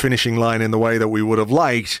the finishing line in the way that we would have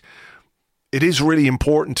liked, it is really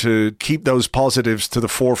important to keep those positives to the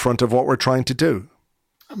forefront of what we're trying to do.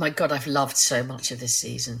 Oh my God, I've loved so much of this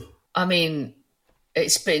season. I mean,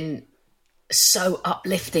 it's been so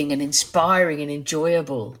uplifting and inspiring and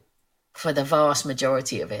enjoyable. for the vast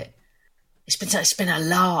majority of it. It's been a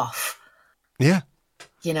laugh. Yeah.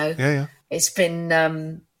 You know. Yeah. It's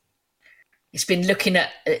been looking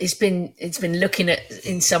at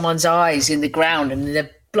in someone's eyes in the ground, and they're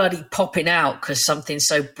bloody popping out because something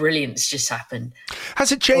so brilliant's just happened.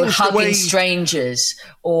 Has it changed or the way hugging strangers,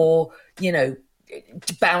 or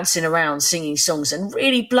bouncing around singing songs and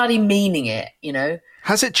really bloody meaning it?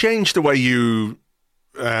 Has it changed the way you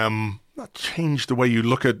not changed the way you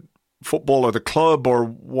look at football or the club or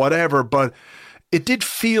whatever, but it did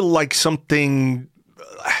feel like something.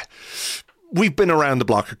 We've been around the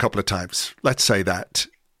block a couple of times, let's say that,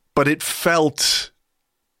 but it felt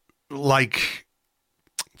like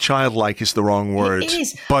childlike is the wrong word. It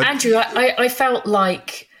is. But Andrew, I felt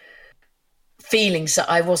like feelings that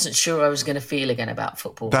I wasn't sure I was going to feel again about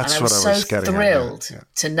football. That's and I was what I was so getting thrilled at, yeah.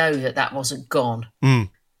 to know that wasn't gone.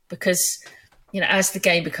 Because, as the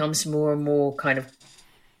game becomes more and more kind of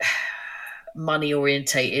money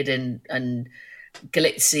orientated and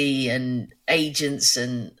glitzy and agents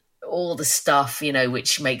and all the stuff,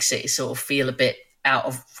 which makes it sort of feel a bit out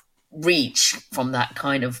of reach from that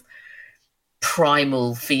kind of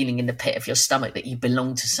primal feeling in the pit of your stomach that you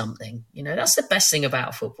belong to something. That's the best thing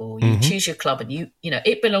about football. You choose your club and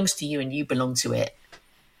it belongs to you and you belong to it.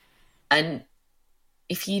 And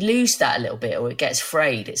if you lose that a little bit or it gets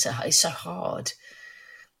frayed, it's so hard.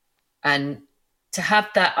 And to have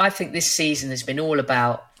that, I think this season has been all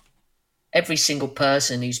about every single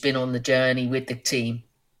person who's been on the journey with the team,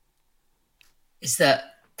 is that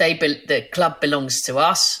the club belongs to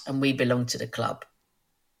us and we belong to the club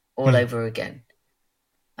all over again.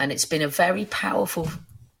 And it's been a very powerful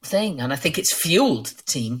thing. And I think it's fueled the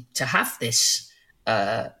team to have this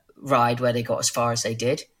ride where they got as far as they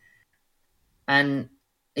did. And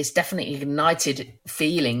it's definitely ignited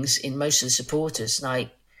feelings in most of the supporters.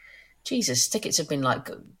 Like, Jesus, tickets have been like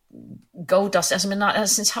gold dust. It hasn't been like that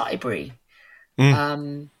since Highbury.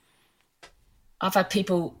 I've had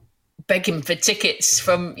people begging for tickets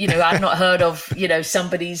from, I've not heard of,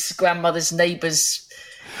 somebody's grandmother's neighbour's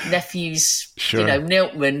nephew's, sure.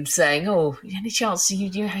 Milkman saying, "Oh, any chance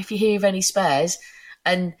if you hear of any spares?"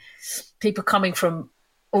 And people coming from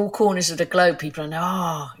all corners of the globe, people are,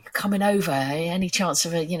 "Oh, you're coming over. Any chance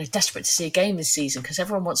of desperate to see a game this season?" Because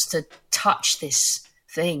everyone wants to touch this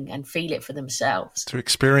thing and feel it for themselves. To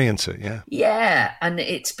experience it, yeah. Yeah, and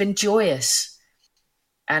it's been joyous.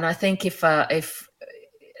 And I think if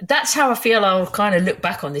that's how I feel, I'll kind of look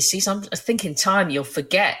back on this season. I think in time you'll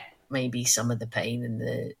forget maybe some of the pain and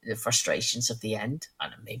the frustrations of the end. I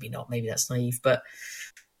don't know, maybe not, maybe that's naive, but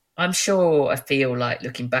I'm sure I feel like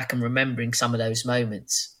looking back and remembering some of those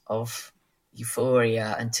moments of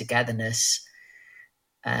euphoria and togetherness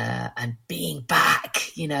and being back,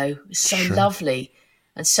 was so Sure. lovely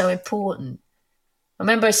and so important. I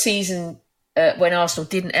remember a season when Arsenal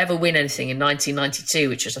didn't ever win anything in 1992,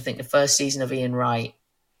 which was, I think, the first season of Ian Wright.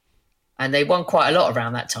 And they won quite a lot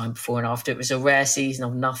around that time, before and after. It was a rare season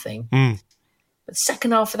of nothing. But the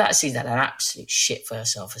second half of that season, they had an absolute shit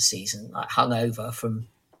first half of the season, like hungover from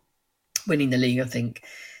winning the league, I think,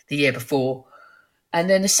 the year before.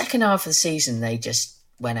 And then the second half of the season, they just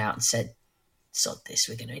went out and said, "Sod this,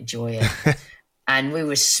 we're going to enjoy it." And we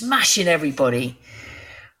were smashing everybody.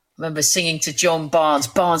 I remember singing to John Barnes.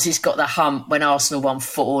 Barnes, got the hump when Arsenal won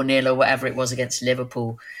 4-0 or whatever it was against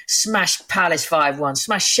Liverpool. Smashed Palace 5-1.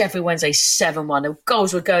 Smashed Sheffield Wednesday 7-1. The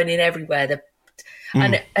goals were going in everywhere.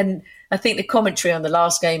 And I think the commentary on the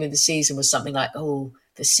last game of the season was something like, "Oh,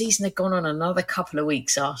 the season had gone on another couple of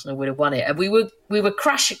weeks, Arsenal would have won it." And we were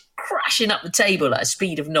crashing up the table at a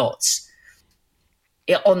speed of knots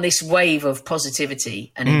on this wave of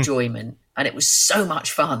positivity and enjoyment. And it was so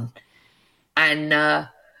much fun. And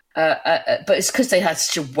but it's because they had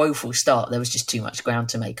such a woeful start. There was just too much ground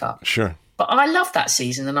to make up. Sure. But I love that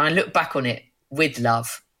season, and I look back on it with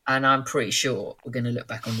love. And I'm pretty sure we're going to look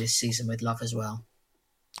back on this season with love as well.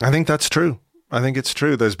 I think that's true. I think it's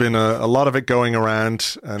true. There's been a lot of it going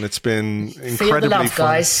around, and it's been incredibly Feel the love, fun.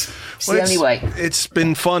 guys. It's the only way. It's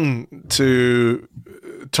been fun to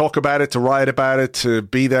talk about it, to write about it, to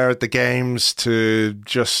be there at the games, to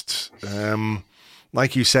just,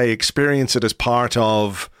 like you say, experience it as part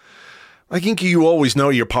of. I think you always know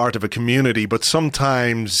you're part of a community, but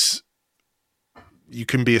sometimes you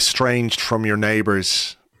can be estranged from your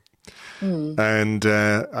neighbours. And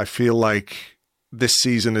I feel like this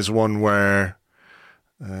season is one where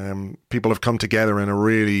people have come together in a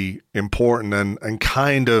really important and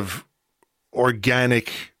kind of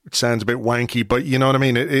organic. It sounds a bit wanky, but you know what I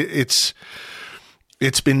mean. It's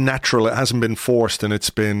been natural. It hasn't been forced, and it's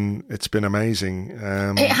been amazing.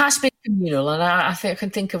 It has been communal, and I think I can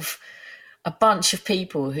think of a bunch of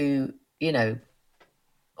people who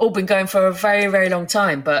all been going for a very, very long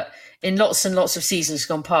time. But in lots and lots of seasons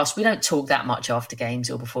gone past, we don't talk that much after games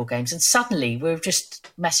or before games. And suddenly we're just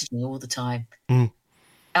messaging all the time.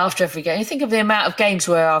 After every game. You think of the amount of games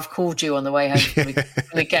where I've called you on the way home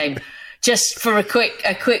from the game, just for a quick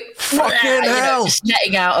fucking hell, just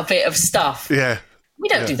letting out a bit of stuff. Yeah. We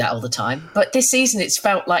don't do that all the time. But this season it's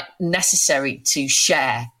felt like necessary to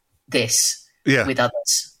share this with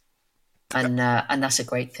others. And that's a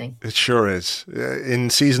great thing. It sure is. In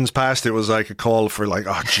seasons past, it was like a call for like,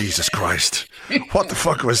 oh, Jesus Christ. What the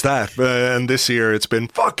fuck was that? And this year, it's been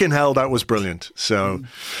fucking hell. That was brilliant. So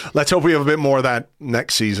let's hope we have a bit more of that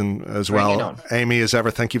next season as well. Amy, as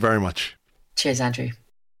ever, thank you very much. Cheers, Andrew.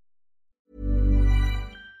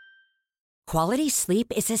 Quality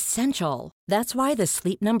sleep is essential. That's why the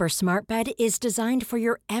Sleep Number Smart Bed is designed for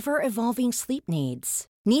your ever-evolving sleep needs.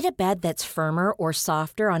 Need a bed that's firmer or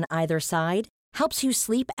softer on either side? Helps you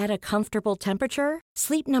sleep at a comfortable temperature?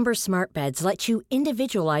 Sleep Number Smart Beds let you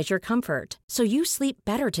individualize your comfort so you sleep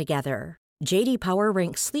better together. J.D. Power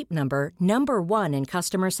ranks Sleep Number number 1 in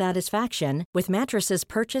customer satisfaction with mattresses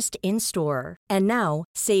purchased in-store. And now,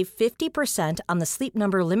 save 50% on the Sleep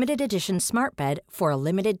Number Limited Edition Smart Bed for a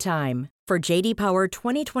limited time. For J.D. Power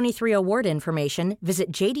 2023 award information,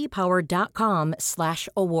 visit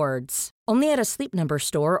jdpower.com/awards. Only at a Sleep Number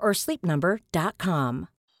store or sleepnumber.com.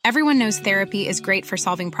 Everyone knows therapy is great for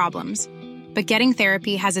solving problems, but getting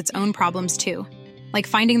therapy has its own problems too, like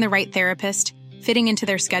finding the right therapist, fitting into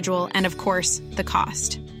their schedule, and of course, the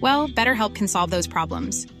cost. Well, BetterHelp can solve those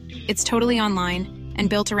problems. It's totally online and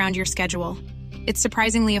built around your schedule. It's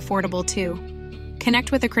surprisingly affordable too.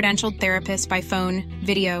 Connect with a credentialed therapist by phone,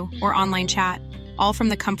 video, or online chat, all from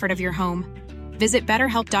the comfort of your home. Visit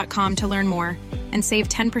BetterHelp.com to learn more and save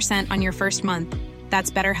 10% on your first month.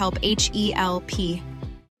 That's BetterHelp, H-E-L-P.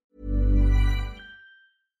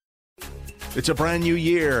 It's a brand new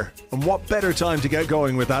year, and what better time to get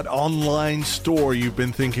going with that online store you've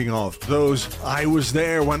been thinking of? Those I was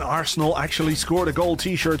there when Arsenal actually scored a goal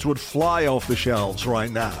t-shirts would fly off the shelves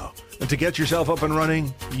right now. And to get yourself up and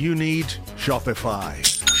running, you need Shopify.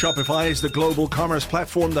 Shopify is the global commerce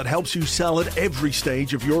platform that helps you sell at every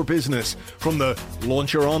stage of your business. From the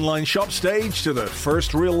launch your online shop stage to the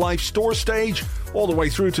first real-life store stage, all the way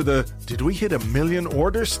through to the did we hit 1 million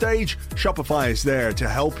orders stage? Shopify is there to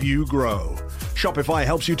help you grow. Shopify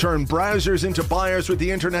helps you turn browsers into buyers with the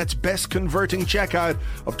internet's best converting checkout,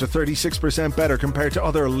 up to 36% better compared to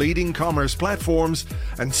other leading commerce platforms,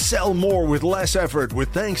 and sell more with less effort with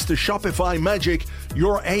thanks to Shopify Magic,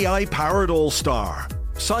 your AI-powered all-star.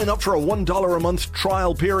 Sign up for a $1 a month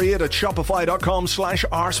trial period at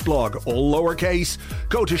shopify.com/arseblog, all lowercase.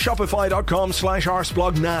 Go to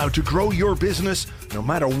shopify.com/arseblog now to grow your business no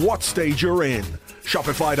matter what stage you're in.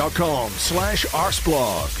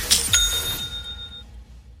 Shopify.com/arseblog.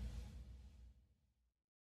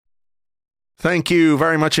 Thank you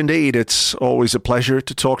very much indeed. It's always a pleasure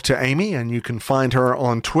to talk to Amy, and you can find her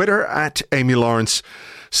on Twitter at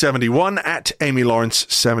AmyLawrence71, at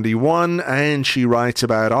AmyLawrence71, and she writes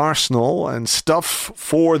about Arsenal and stuff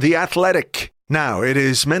for The Athletic. Now, it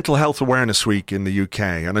is Mental Health Awareness Week in the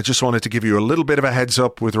UK, and I just wanted to give you a little bit of a heads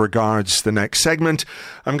up with regards to the next segment.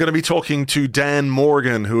 I'm going to be talking to Dan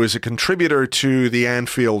Morgan, who is a contributor to the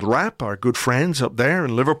Anfield Wrap, our good friends up there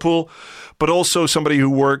in Liverpool, but also somebody who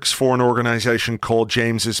works for an organisation called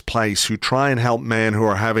James's Place, who try and help men who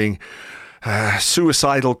are having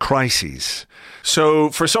suicidal crises. So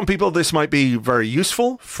for some people, this might be very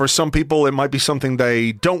useful. For some people, it might be something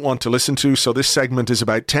they don't want to listen to. So this segment is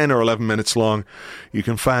about 10 or 11 minutes long. You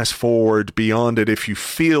can fast forward beyond it if you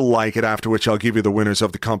feel like it, after which I'll give you the winners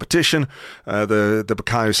of the competition, the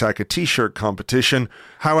Bukayo Saka t-shirt competition.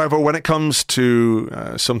 However, when it comes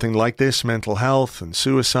to something like this, mental health and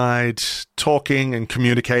suicide, talking and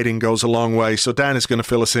communicating goes a long way. So Dan is going to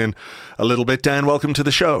fill us in a little bit. Dan, welcome to the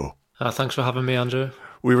show. Thanks for having me, Andrew.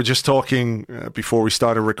 We were just talking before we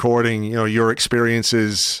started recording, you know, your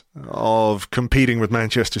experiences of competing with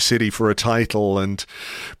Manchester City for a title and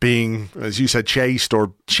being, as you said, chased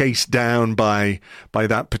or chased down by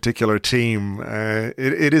that particular team.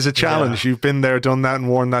 It is a challenge. Yeah. You've been there, done that, and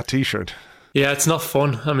worn that T-shirt. Yeah, it's not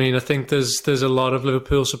fun. I mean, I think there's a lot of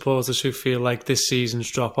Liverpool supporters who feel like this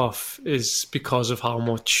season's drop-off is because of how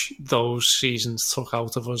much those seasons took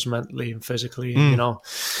out of us mentally and physically, you know.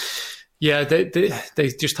 Yeah,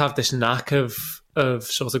 they just have this knack of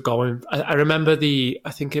sort of going. I remember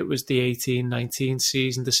I think it was the 18-19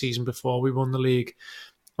 season, the season before we won the league.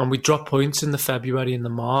 And we dropped points in the February and the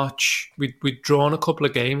March. We'd drawn a couple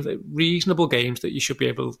of games, reasonable games that you should be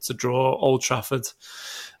able to draw. Old Trafford,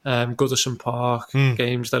 Goodison Park,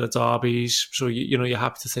 games that are derbies. So, you're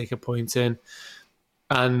happy to take a point in.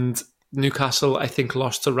 And Newcastle, I think,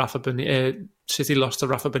 lost to Rafa Benitez. City lost to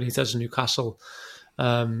Rafa Benitez and Newcastle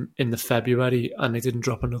in the February, and they didn't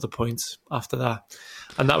drop another point after that.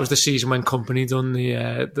 And that was the season when Company done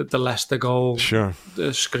the Leicester goal,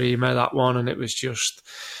 the screamer, that one, and it was just,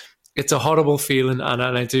 it's a horrible feeling. And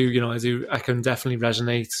I can definitely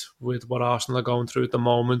resonate with what Arsenal are going through at the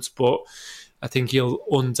moment, but I think you'll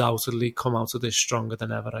undoubtedly come out of this stronger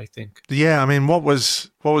than ever, I think. Yeah, I mean, what was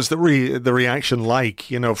the reaction like,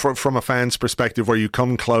 from a fan's perspective, where you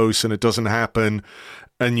come close and it doesn't happen,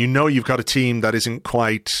 and you've got a team that isn't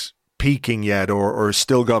quite peaking yet, or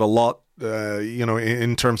still got a lot,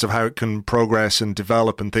 in terms of how it can progress and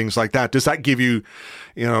develop and things like that. Does that give you,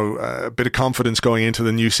 a bit of confidence going into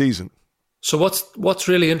the new season? So what's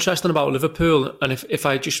really interesting about Liverpool, and if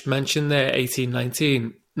I just mention there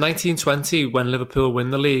 18-19, 19-20, when Liverpool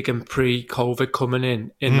win the league and pre-COVID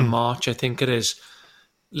coming in the March, I think it is,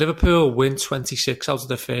 Liverpool win 26 out of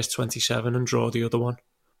their first 27 and draw the other one.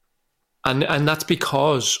 And that's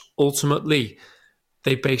because ultimately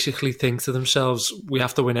they basically think to themselves, we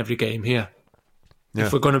have to win every game here. Yeah.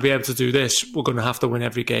 If we're going to be able to do this, we're going to have to win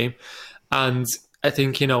every game. And I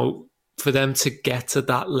think, for them to get to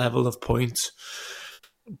that level of point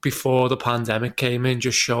before the pandemic came in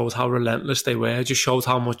just showed how relentless they were, just showed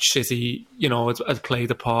how much City, had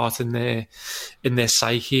played a part in their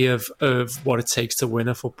psyche of what it takes to win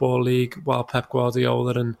a football league, while Pep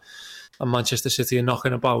Guardiola and Manchester City are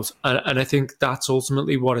knocking about. And I think that's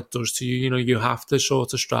ultimately what it does to you. You have to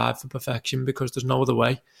sort of strive for perfection because there's no other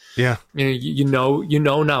way. Yeah. You know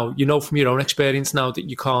now, from your own experience now that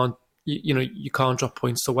you can't drop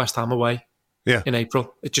points to West Ham away in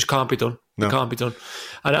April. It just can't be done. No. It can't be done.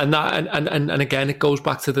 And again, it goes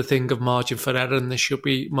back to the thing of margin for error, and there should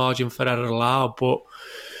be margin for error allowed. But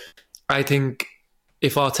I think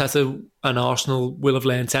if Arteta and Arsenal will have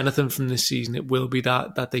learned anything from this season, it will be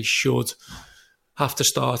that they should have to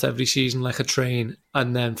start every season like a train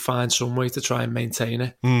and then find some way to try and maintain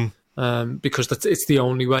it. Because it's the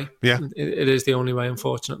only way. Yeah, it is the only way,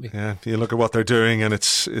 unfortunately. Yeah, you look at what they're doing, and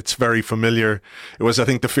it's very familiar. It was, I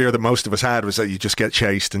think, the fear that most of us had was that you just get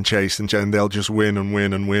chased, and they'll just win and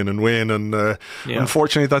win and win and win. And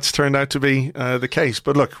unfortunately, that's turned out to be the case.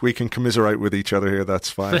 But look, we can commiserate with each other here. That's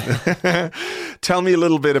fine. Tell me a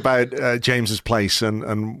little bit about James's Place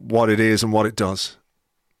and what it is and what it does.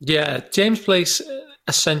 Yeah, James Place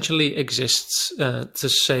essentially exists to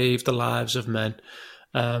save the lives of men.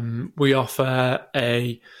 We offer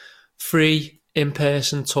a free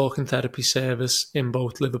in-person talking therapy service in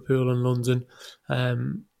both Liverpool and London.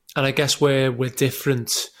 And I guess where we're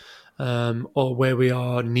different, or where we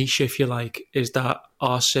are niche, if you like, is that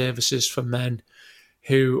our services for men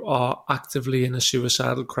who are actively in a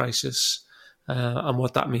suicidal crisis. And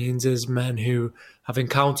what that means is men who have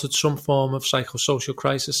encountered some form of psychosocial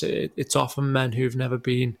crisis. It's often men who've never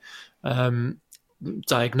been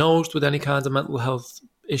diagnosed with any kind of mental health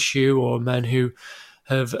issue, or men who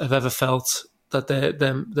have ever felt that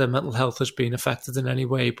their mental health has been affected in any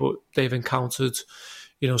way, but they've encountered,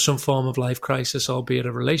 some form of life crisis, albeit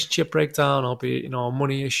a relationship breakdown, albeit, a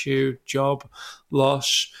money issue, job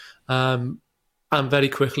loss, and very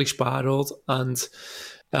quickly spiraled. And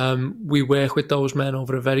we work with those men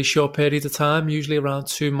over a very short period of time, usually around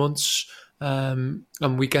 2 months, and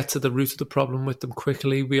we get to the root of the problem with them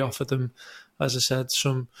quickly. We offer them, as I said,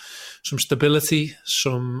 some stability,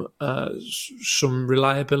 some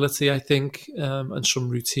reliability, I think, and some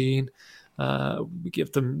routine. We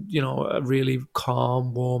give them, a really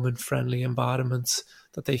calm, warm, and friendly environment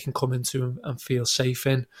that they can come into and feel safe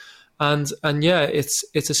in. And yeah,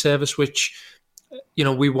 it's a service which,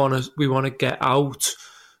 we want to get out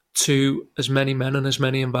to as many men and as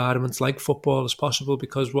many environments like football as possible,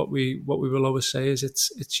 because what we will always say is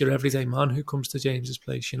it's your everyday man who comes to James's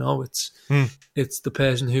Place. It's the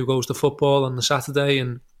person who goes to football on the Saturday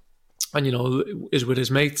and is with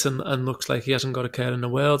his mates and looks like he hasn't got a care in the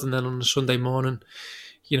world, and then on a Sunday morning,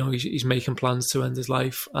 he's making plans to end his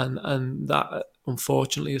life, and that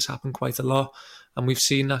unfortunately has happened quite a lot, and we've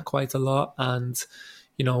seen that quite a lot. And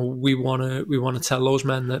we want to tell those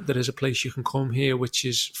men that there is a place you can come here, which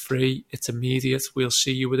is free. It's immediate. We'll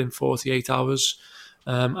see you within 48 hours,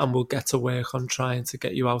 and we'll get to work on trying to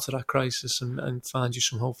get you out of that crisis and find you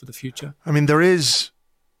some hope for the future. I mean, there is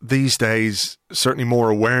these days certainly more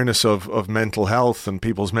awareness of mental health and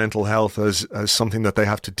people's mental health as something that they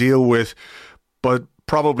have to deal with, but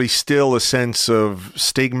probably still a sense of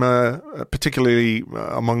stigma, particularly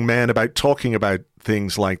among men, about talking about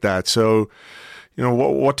things like that. So,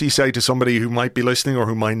 what do you say to somebody who might be listening or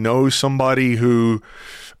who might know somebody who,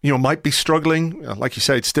 might be struggling? Like you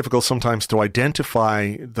say, it's difficult sometimes to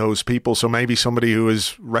identify those people. So maybe somebody who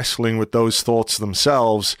is wrestling with those thoughts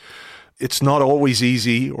themselves, it's not always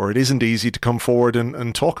easy, or it isn't easy to come forward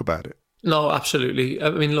and talk about it. No, absolutely.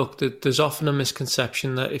 I mean, look, there's often a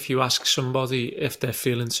misconception that if you ask somebody if they're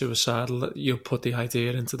feeling suicidal, that you'll put the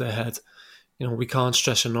idea into their head. We can't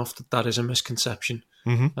stress enough that is a misconception.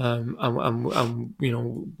 Mm-hmm. And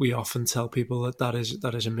we often tell people that is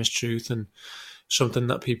a mistruth and something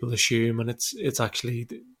that people assume, and it's actually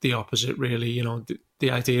the opposite, really.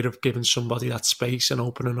 The idea of giving somebody that space and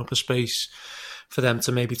opening up a space for them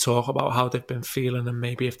to maybe talk about how they've been feeling, and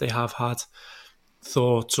maybe if they have had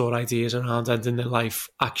thoughts or ideas around ending their life,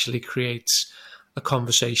 actually creates a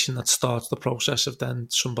conversation that starts the process of then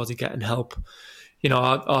somebody getting help.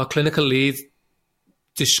 Our clinical lead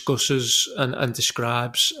discusses and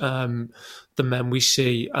describes the men we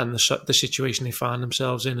see and the situation they find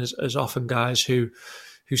themselves in as often guys who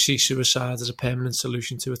see suicide as a permanent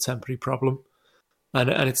solution to a temporary problem.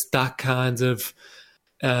 And it's that kind of,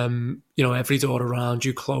 every door around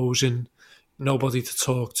you closing, nobody to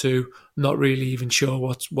talk to, not really even sure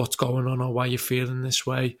what's going on or why you're feeling this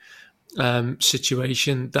way,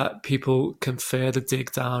 situation that people can further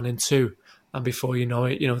dig down into. And before you know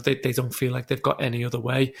it, they don't feel like they've got any other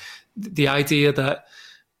way. The idea that,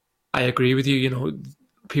 I agree with you,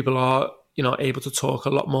 people are, able to talk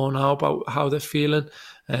a lot more now about how they're feeling.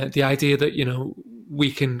 The idea that,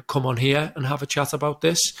 we can come on here and have a chat about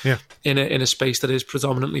this in a space that is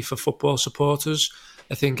predominantly for football supporters,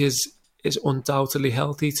 I think is undoubtedly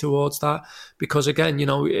healthy towards that. Because again,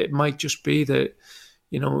 it might just be that,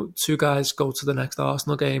 two guys go to the next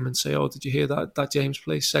Arsenal game and say, "Oh, did you hear that James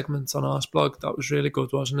Place segment on Arse blog? That was really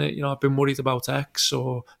good, wasn't it? I've been worried about X,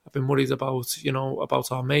 or I've been worried about,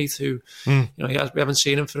 about our mate who, we haven't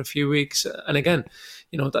seen him for a few weeks." And again,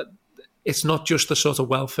 that it's not just a sort of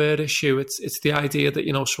welfare issue. It's the idea that,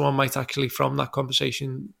 someone might actually from that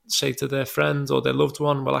conversation say to their friend or their loved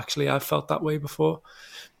one, "Well, actually, I've felt that way before."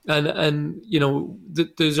 And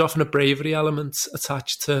there's often a bravery element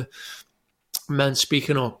attached to men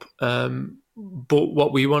speaking up, but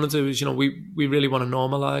what we want to do is, we really want to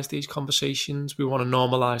normalise these conversations. We want to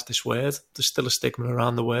normalise this word. There's still a stigma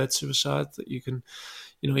around the word suicide that you can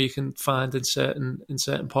find in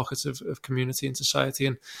certain pockets of community and society,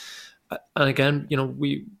 and again,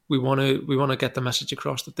 we want to get the message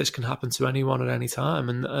across that this can happen to anyone at any time,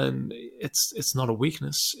 and it's not a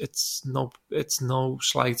weakness. It's no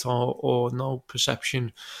slight or no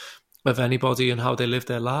perception of anybody and how they live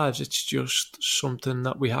their lives. It's just something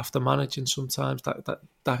that we have to manage, and sometimes that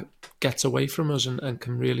gets away from us and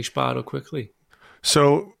can really spiral quickly.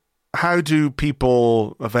 So how do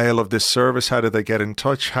people avail of this service? How do they get in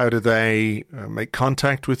touch? How do they make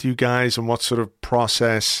contact with you guys? And what sort of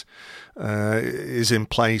process is in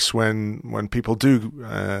place when people do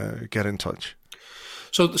get in touch?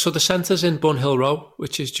 So the centre's in Bunhill Row,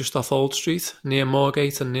 which is just off Old Street, near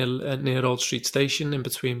Moorgate and near Old Street Station, in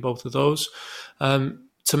between both of those.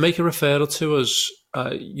 To make a referral to us,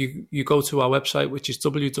 you go to our website, which is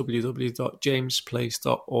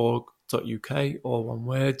www.jamesplace.org.uk, or one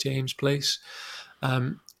word, James Place.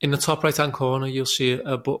 In the top right-hand corner, you'll see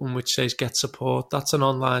a button which says Get Support. That's an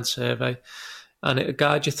online survey. And it'll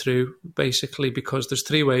guide you through, basically, because there's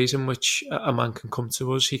three ways in which a man can come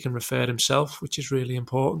to us. He can refer himself, which is really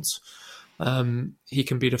important. He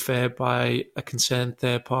can be referred by a concerned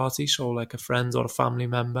third party, so like a friend or a family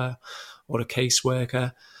member or a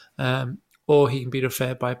caseworker, or he can be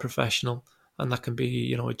referred by a professional, and that can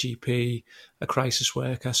be, a GP, a crisis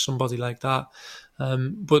worker, somebody like that.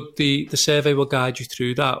 But the survey will guide you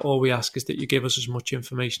through that. All we ask is that you give us as much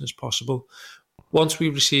information as possible. Once we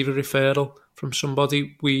receive a referral from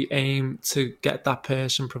somebody, we aim to get that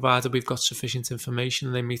person, provided we've got sufficient information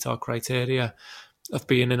and they meet our criteria of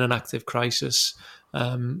being in an active crisis.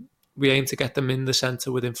 We aim to get them in the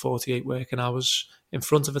centre within 48 working hours, in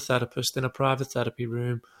front of a therapist in a private therapy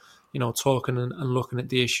room, talking and looking at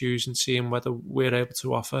the issues and seeing whether we're able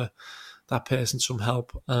to offer that person some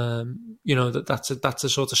help. That's a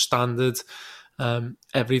sort of standard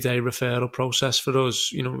everyday referral process for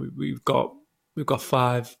us. We've got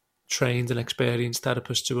 5 trained and experienced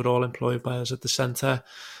therapists who are all employed by us at the centre.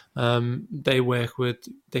 They can work with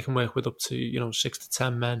up to 6 to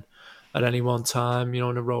 10 men at any one time, in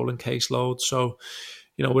a rolling caseload. So,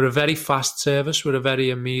 we're a very fast service. We're a very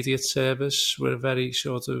immediate service. We're a very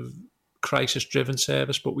sort of crisis-driven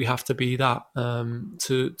service, but we have to be that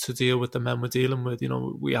to deal with the men we're dealing with.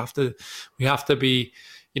 We have to be,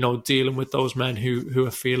 dealing with those men who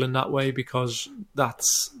are feeling that way, because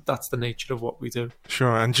that's the nature of what we do.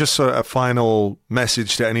 Sure. And just a final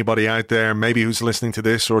message to anybody out there, maybe who's listening to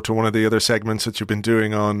this or to one of the other segments that you've been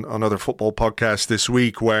doing on other football podcasts this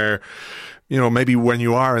week, where, maybe when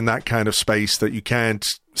you are in that kind of space that you can't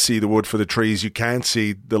see the wood for the trees, you can't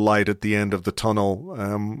see the light at the end of the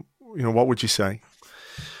tunnel, what would you say?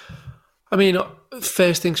 I mean,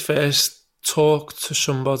 first things first, talk to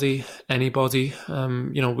somebody, anybody.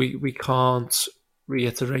 We can't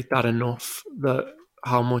reiterate that enough, that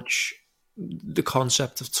how much the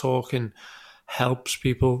concept of talking helps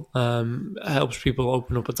people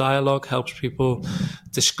open up a dialogue, helps people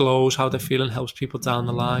disclose how they're feeling, helps people down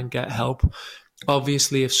the line get help.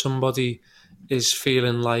 Obviously, if somebody is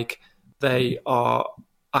feeling like they are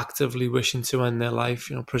actively wishing to end their life,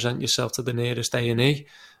 present yourself to the nearest A&E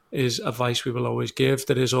is advice we will always give.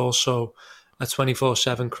 There is also a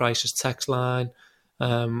 24/7 crisis text line,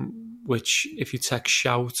 which if you text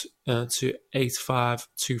SHOUT to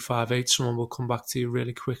 85258, someone will come back to you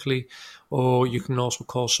really quickly. Or you can also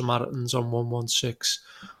call Samaritans on 116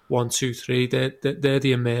 123. They're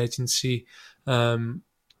the emergency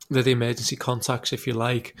contacts, if you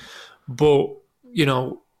like. But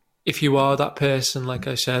if you are that person, like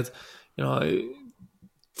I said,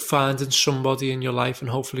 finding somebody in your life, and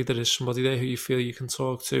hopefully there is somebody there who you feel you can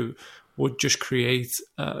talk to, would just create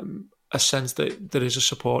a sense that there is a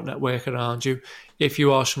support network around you. If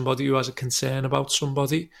you are somebody who has a concern about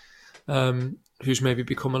somebody who's maybe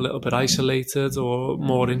become a little bit isolated or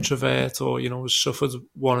more introvert, or has suffered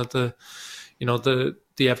one of the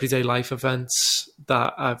the everyday life events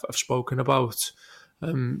that I've spoken about,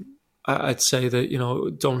 I'd say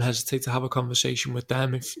that don't hesitate to have a conversation with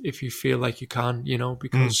them if you feel like you can,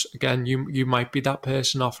 because again, you might be that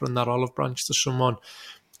person offering that olive branch to someone,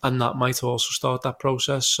 and that might also start that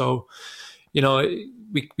process. So,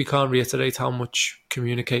 we can't reiterate how much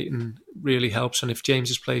communicating really helps. And if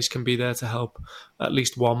James's Place can be there to help at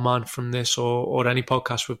least one man from this, or any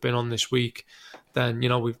podcast we've been on this week, then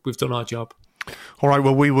we've done our job. All right,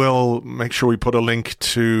 well, we will make sure we put a link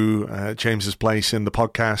to James's Place in the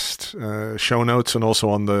podcast show notes, and also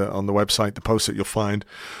on the website, the post that you'll find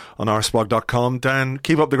on arsblog.com. Dan,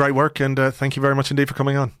 keep up the great work, and thank you very much indeed for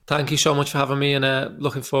coming on. Thank you so much for having me, and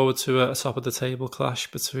looking forward to a top-of-the-table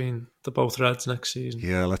clash between the both Reds next season.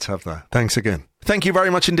 Yeah, let's have that. Thanks again. Thank you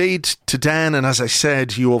very much indeed to Dan, and as I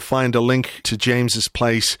said, you will find a link to James's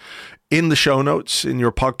Place in the show notes in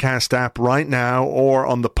your podcast app right now, or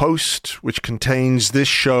on the post which contains this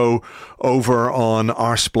show over on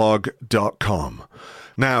arsblog.com.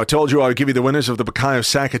 Now, I told you I would give you the winners of the Bukayo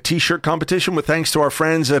Saka t-shirt competition, with thanks to our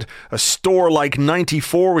friends at A Store Like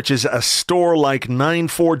 94, which is a store like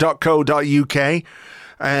 94.co.uk.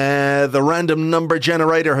 The random number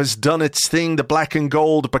generator has done its thing. The black and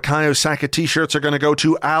gold Bukayo Saka t-shirts are going to go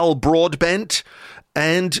to Al Broadbent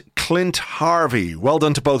and Clint Harvey. Well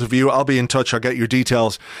done to both of you. I'll be in touch. I'll get your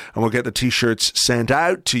details and we'll get the t-shirts sent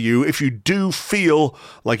out to you. If you do feel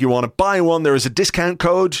like you want to buy one, there is a discount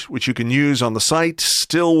code which you can use on the site.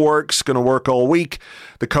 Still works, going to work all week.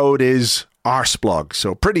 The code is Arsblog.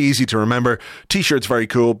 So pretty easy to remember. T-shirt's very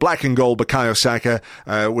cool. Black and gold Bukayo Saka,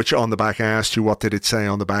 which on the back, I asked you, what did it say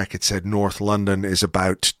on the back? It said North London is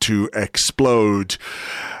about to explode.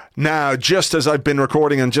 Now, just as I've been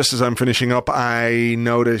recording and just as I'm finishing up, I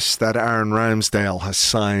noticed that Aaron Ramsdale has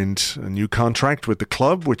signed a new contract with the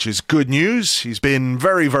club, which is good news. He's been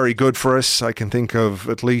very, very good for us. I can think of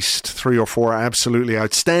at least 3 or 4 absolutely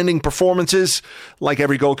outstanding performances. Like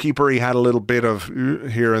every goalkeeper, he had a little bit of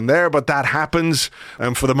here and there, but that happens.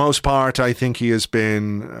 And for the most part, I think he has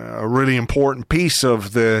been a really important piece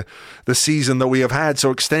of the season that we have had.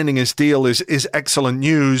 So extending his deal is excellent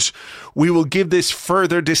news. We will give this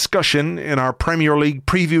further discussion in our Premier League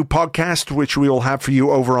preview podcast, which we will have for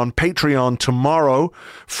you over on Patreon tomorrow,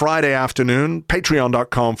 Friday afternoon,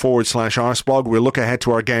 patreon.com/Arsblog. We'll look ahead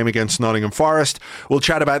to our game against Nottingham Forest. We'll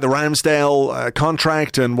chat about the Ramsdale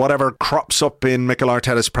contract and whatever crops up in Mikel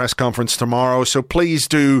Arteta's press conference tomorrow. So please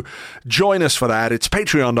do join us for that. It's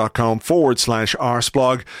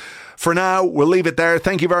patreon.com/Arsblog. For now, we'll leave it there.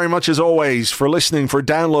 Thank you very much, as always, for listening, for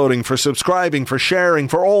downloading, for subscribing, for sharing,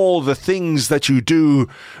 for all the things that you do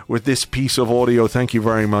with this piece of audio. Thank you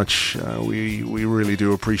very much. We really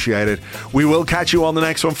do appreciate it. We will catch you on the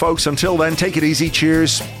next one, folks. Until then, take it easy.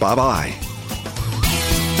 Cheers. Bye-bye.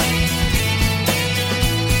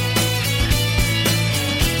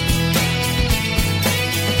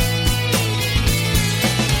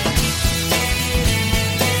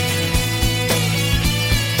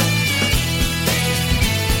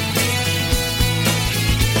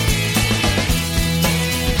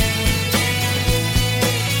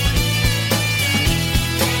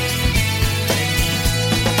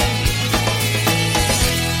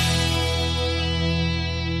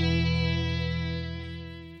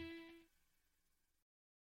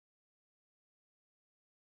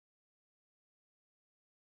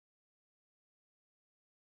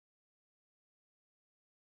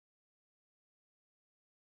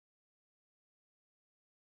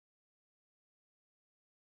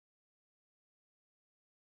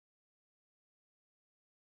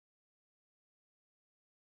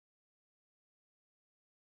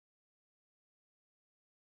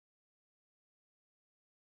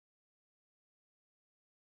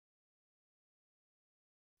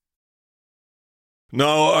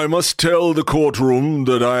 Now, I must tell the courtroom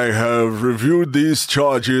that I have reviewed these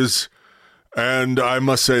charges, and I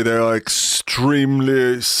must say they are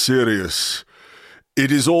extremely serious. It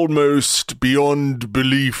is almost beyond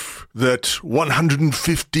belief that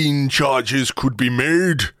 115 charges could be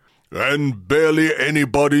made, and barely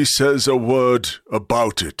anybody says a word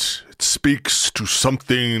about it. It speaks to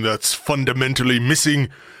something that's fundamentally missing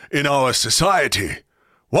in our society.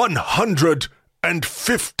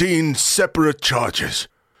 115 separate charges.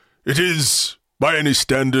 It is, by any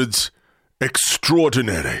standards,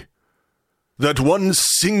 extraordinary that one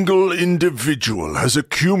single individual has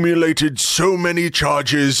accumulated so many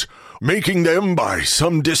charges, making them by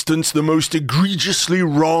some distance the most egregiously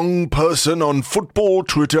wrong person on football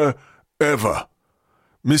Twitter ever.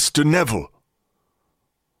 Mr. Neville,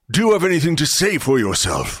 do you have anything to say for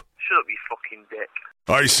yourself? Shut up, you fucking dick.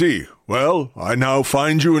 I see. Well, I now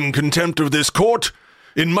find you in contempt of this court,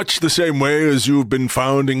 in much the same way as you've been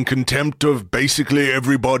found in contempt of basically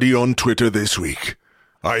everybody on Twitter this week.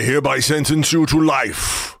 I hereby sentence you to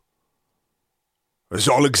life as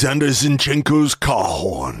Alexander Zinchenko's car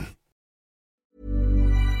horn.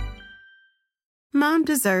 Mom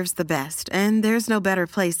deserves the best, and there's no better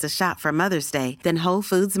place to shop for Mother's Day than Whole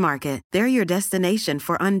Foods Market. They're your destination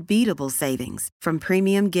for unbeatable savings, from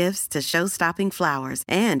premium gifts to show-stopping flowers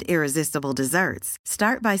and irresistible desserts.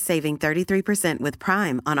 Start by saving 33% with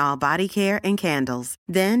Prime on all body care and candles.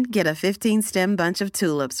 Then get a 15-stem bunch of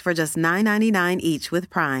tulips for just $9.99 each with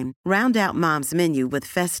Prime. Round out Mom's menu with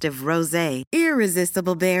festive rosé,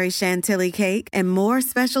 irresistible berry chantilly cake, and more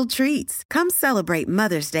special treats. Come celebrate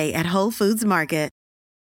Mother's Day at Whole Foods Market.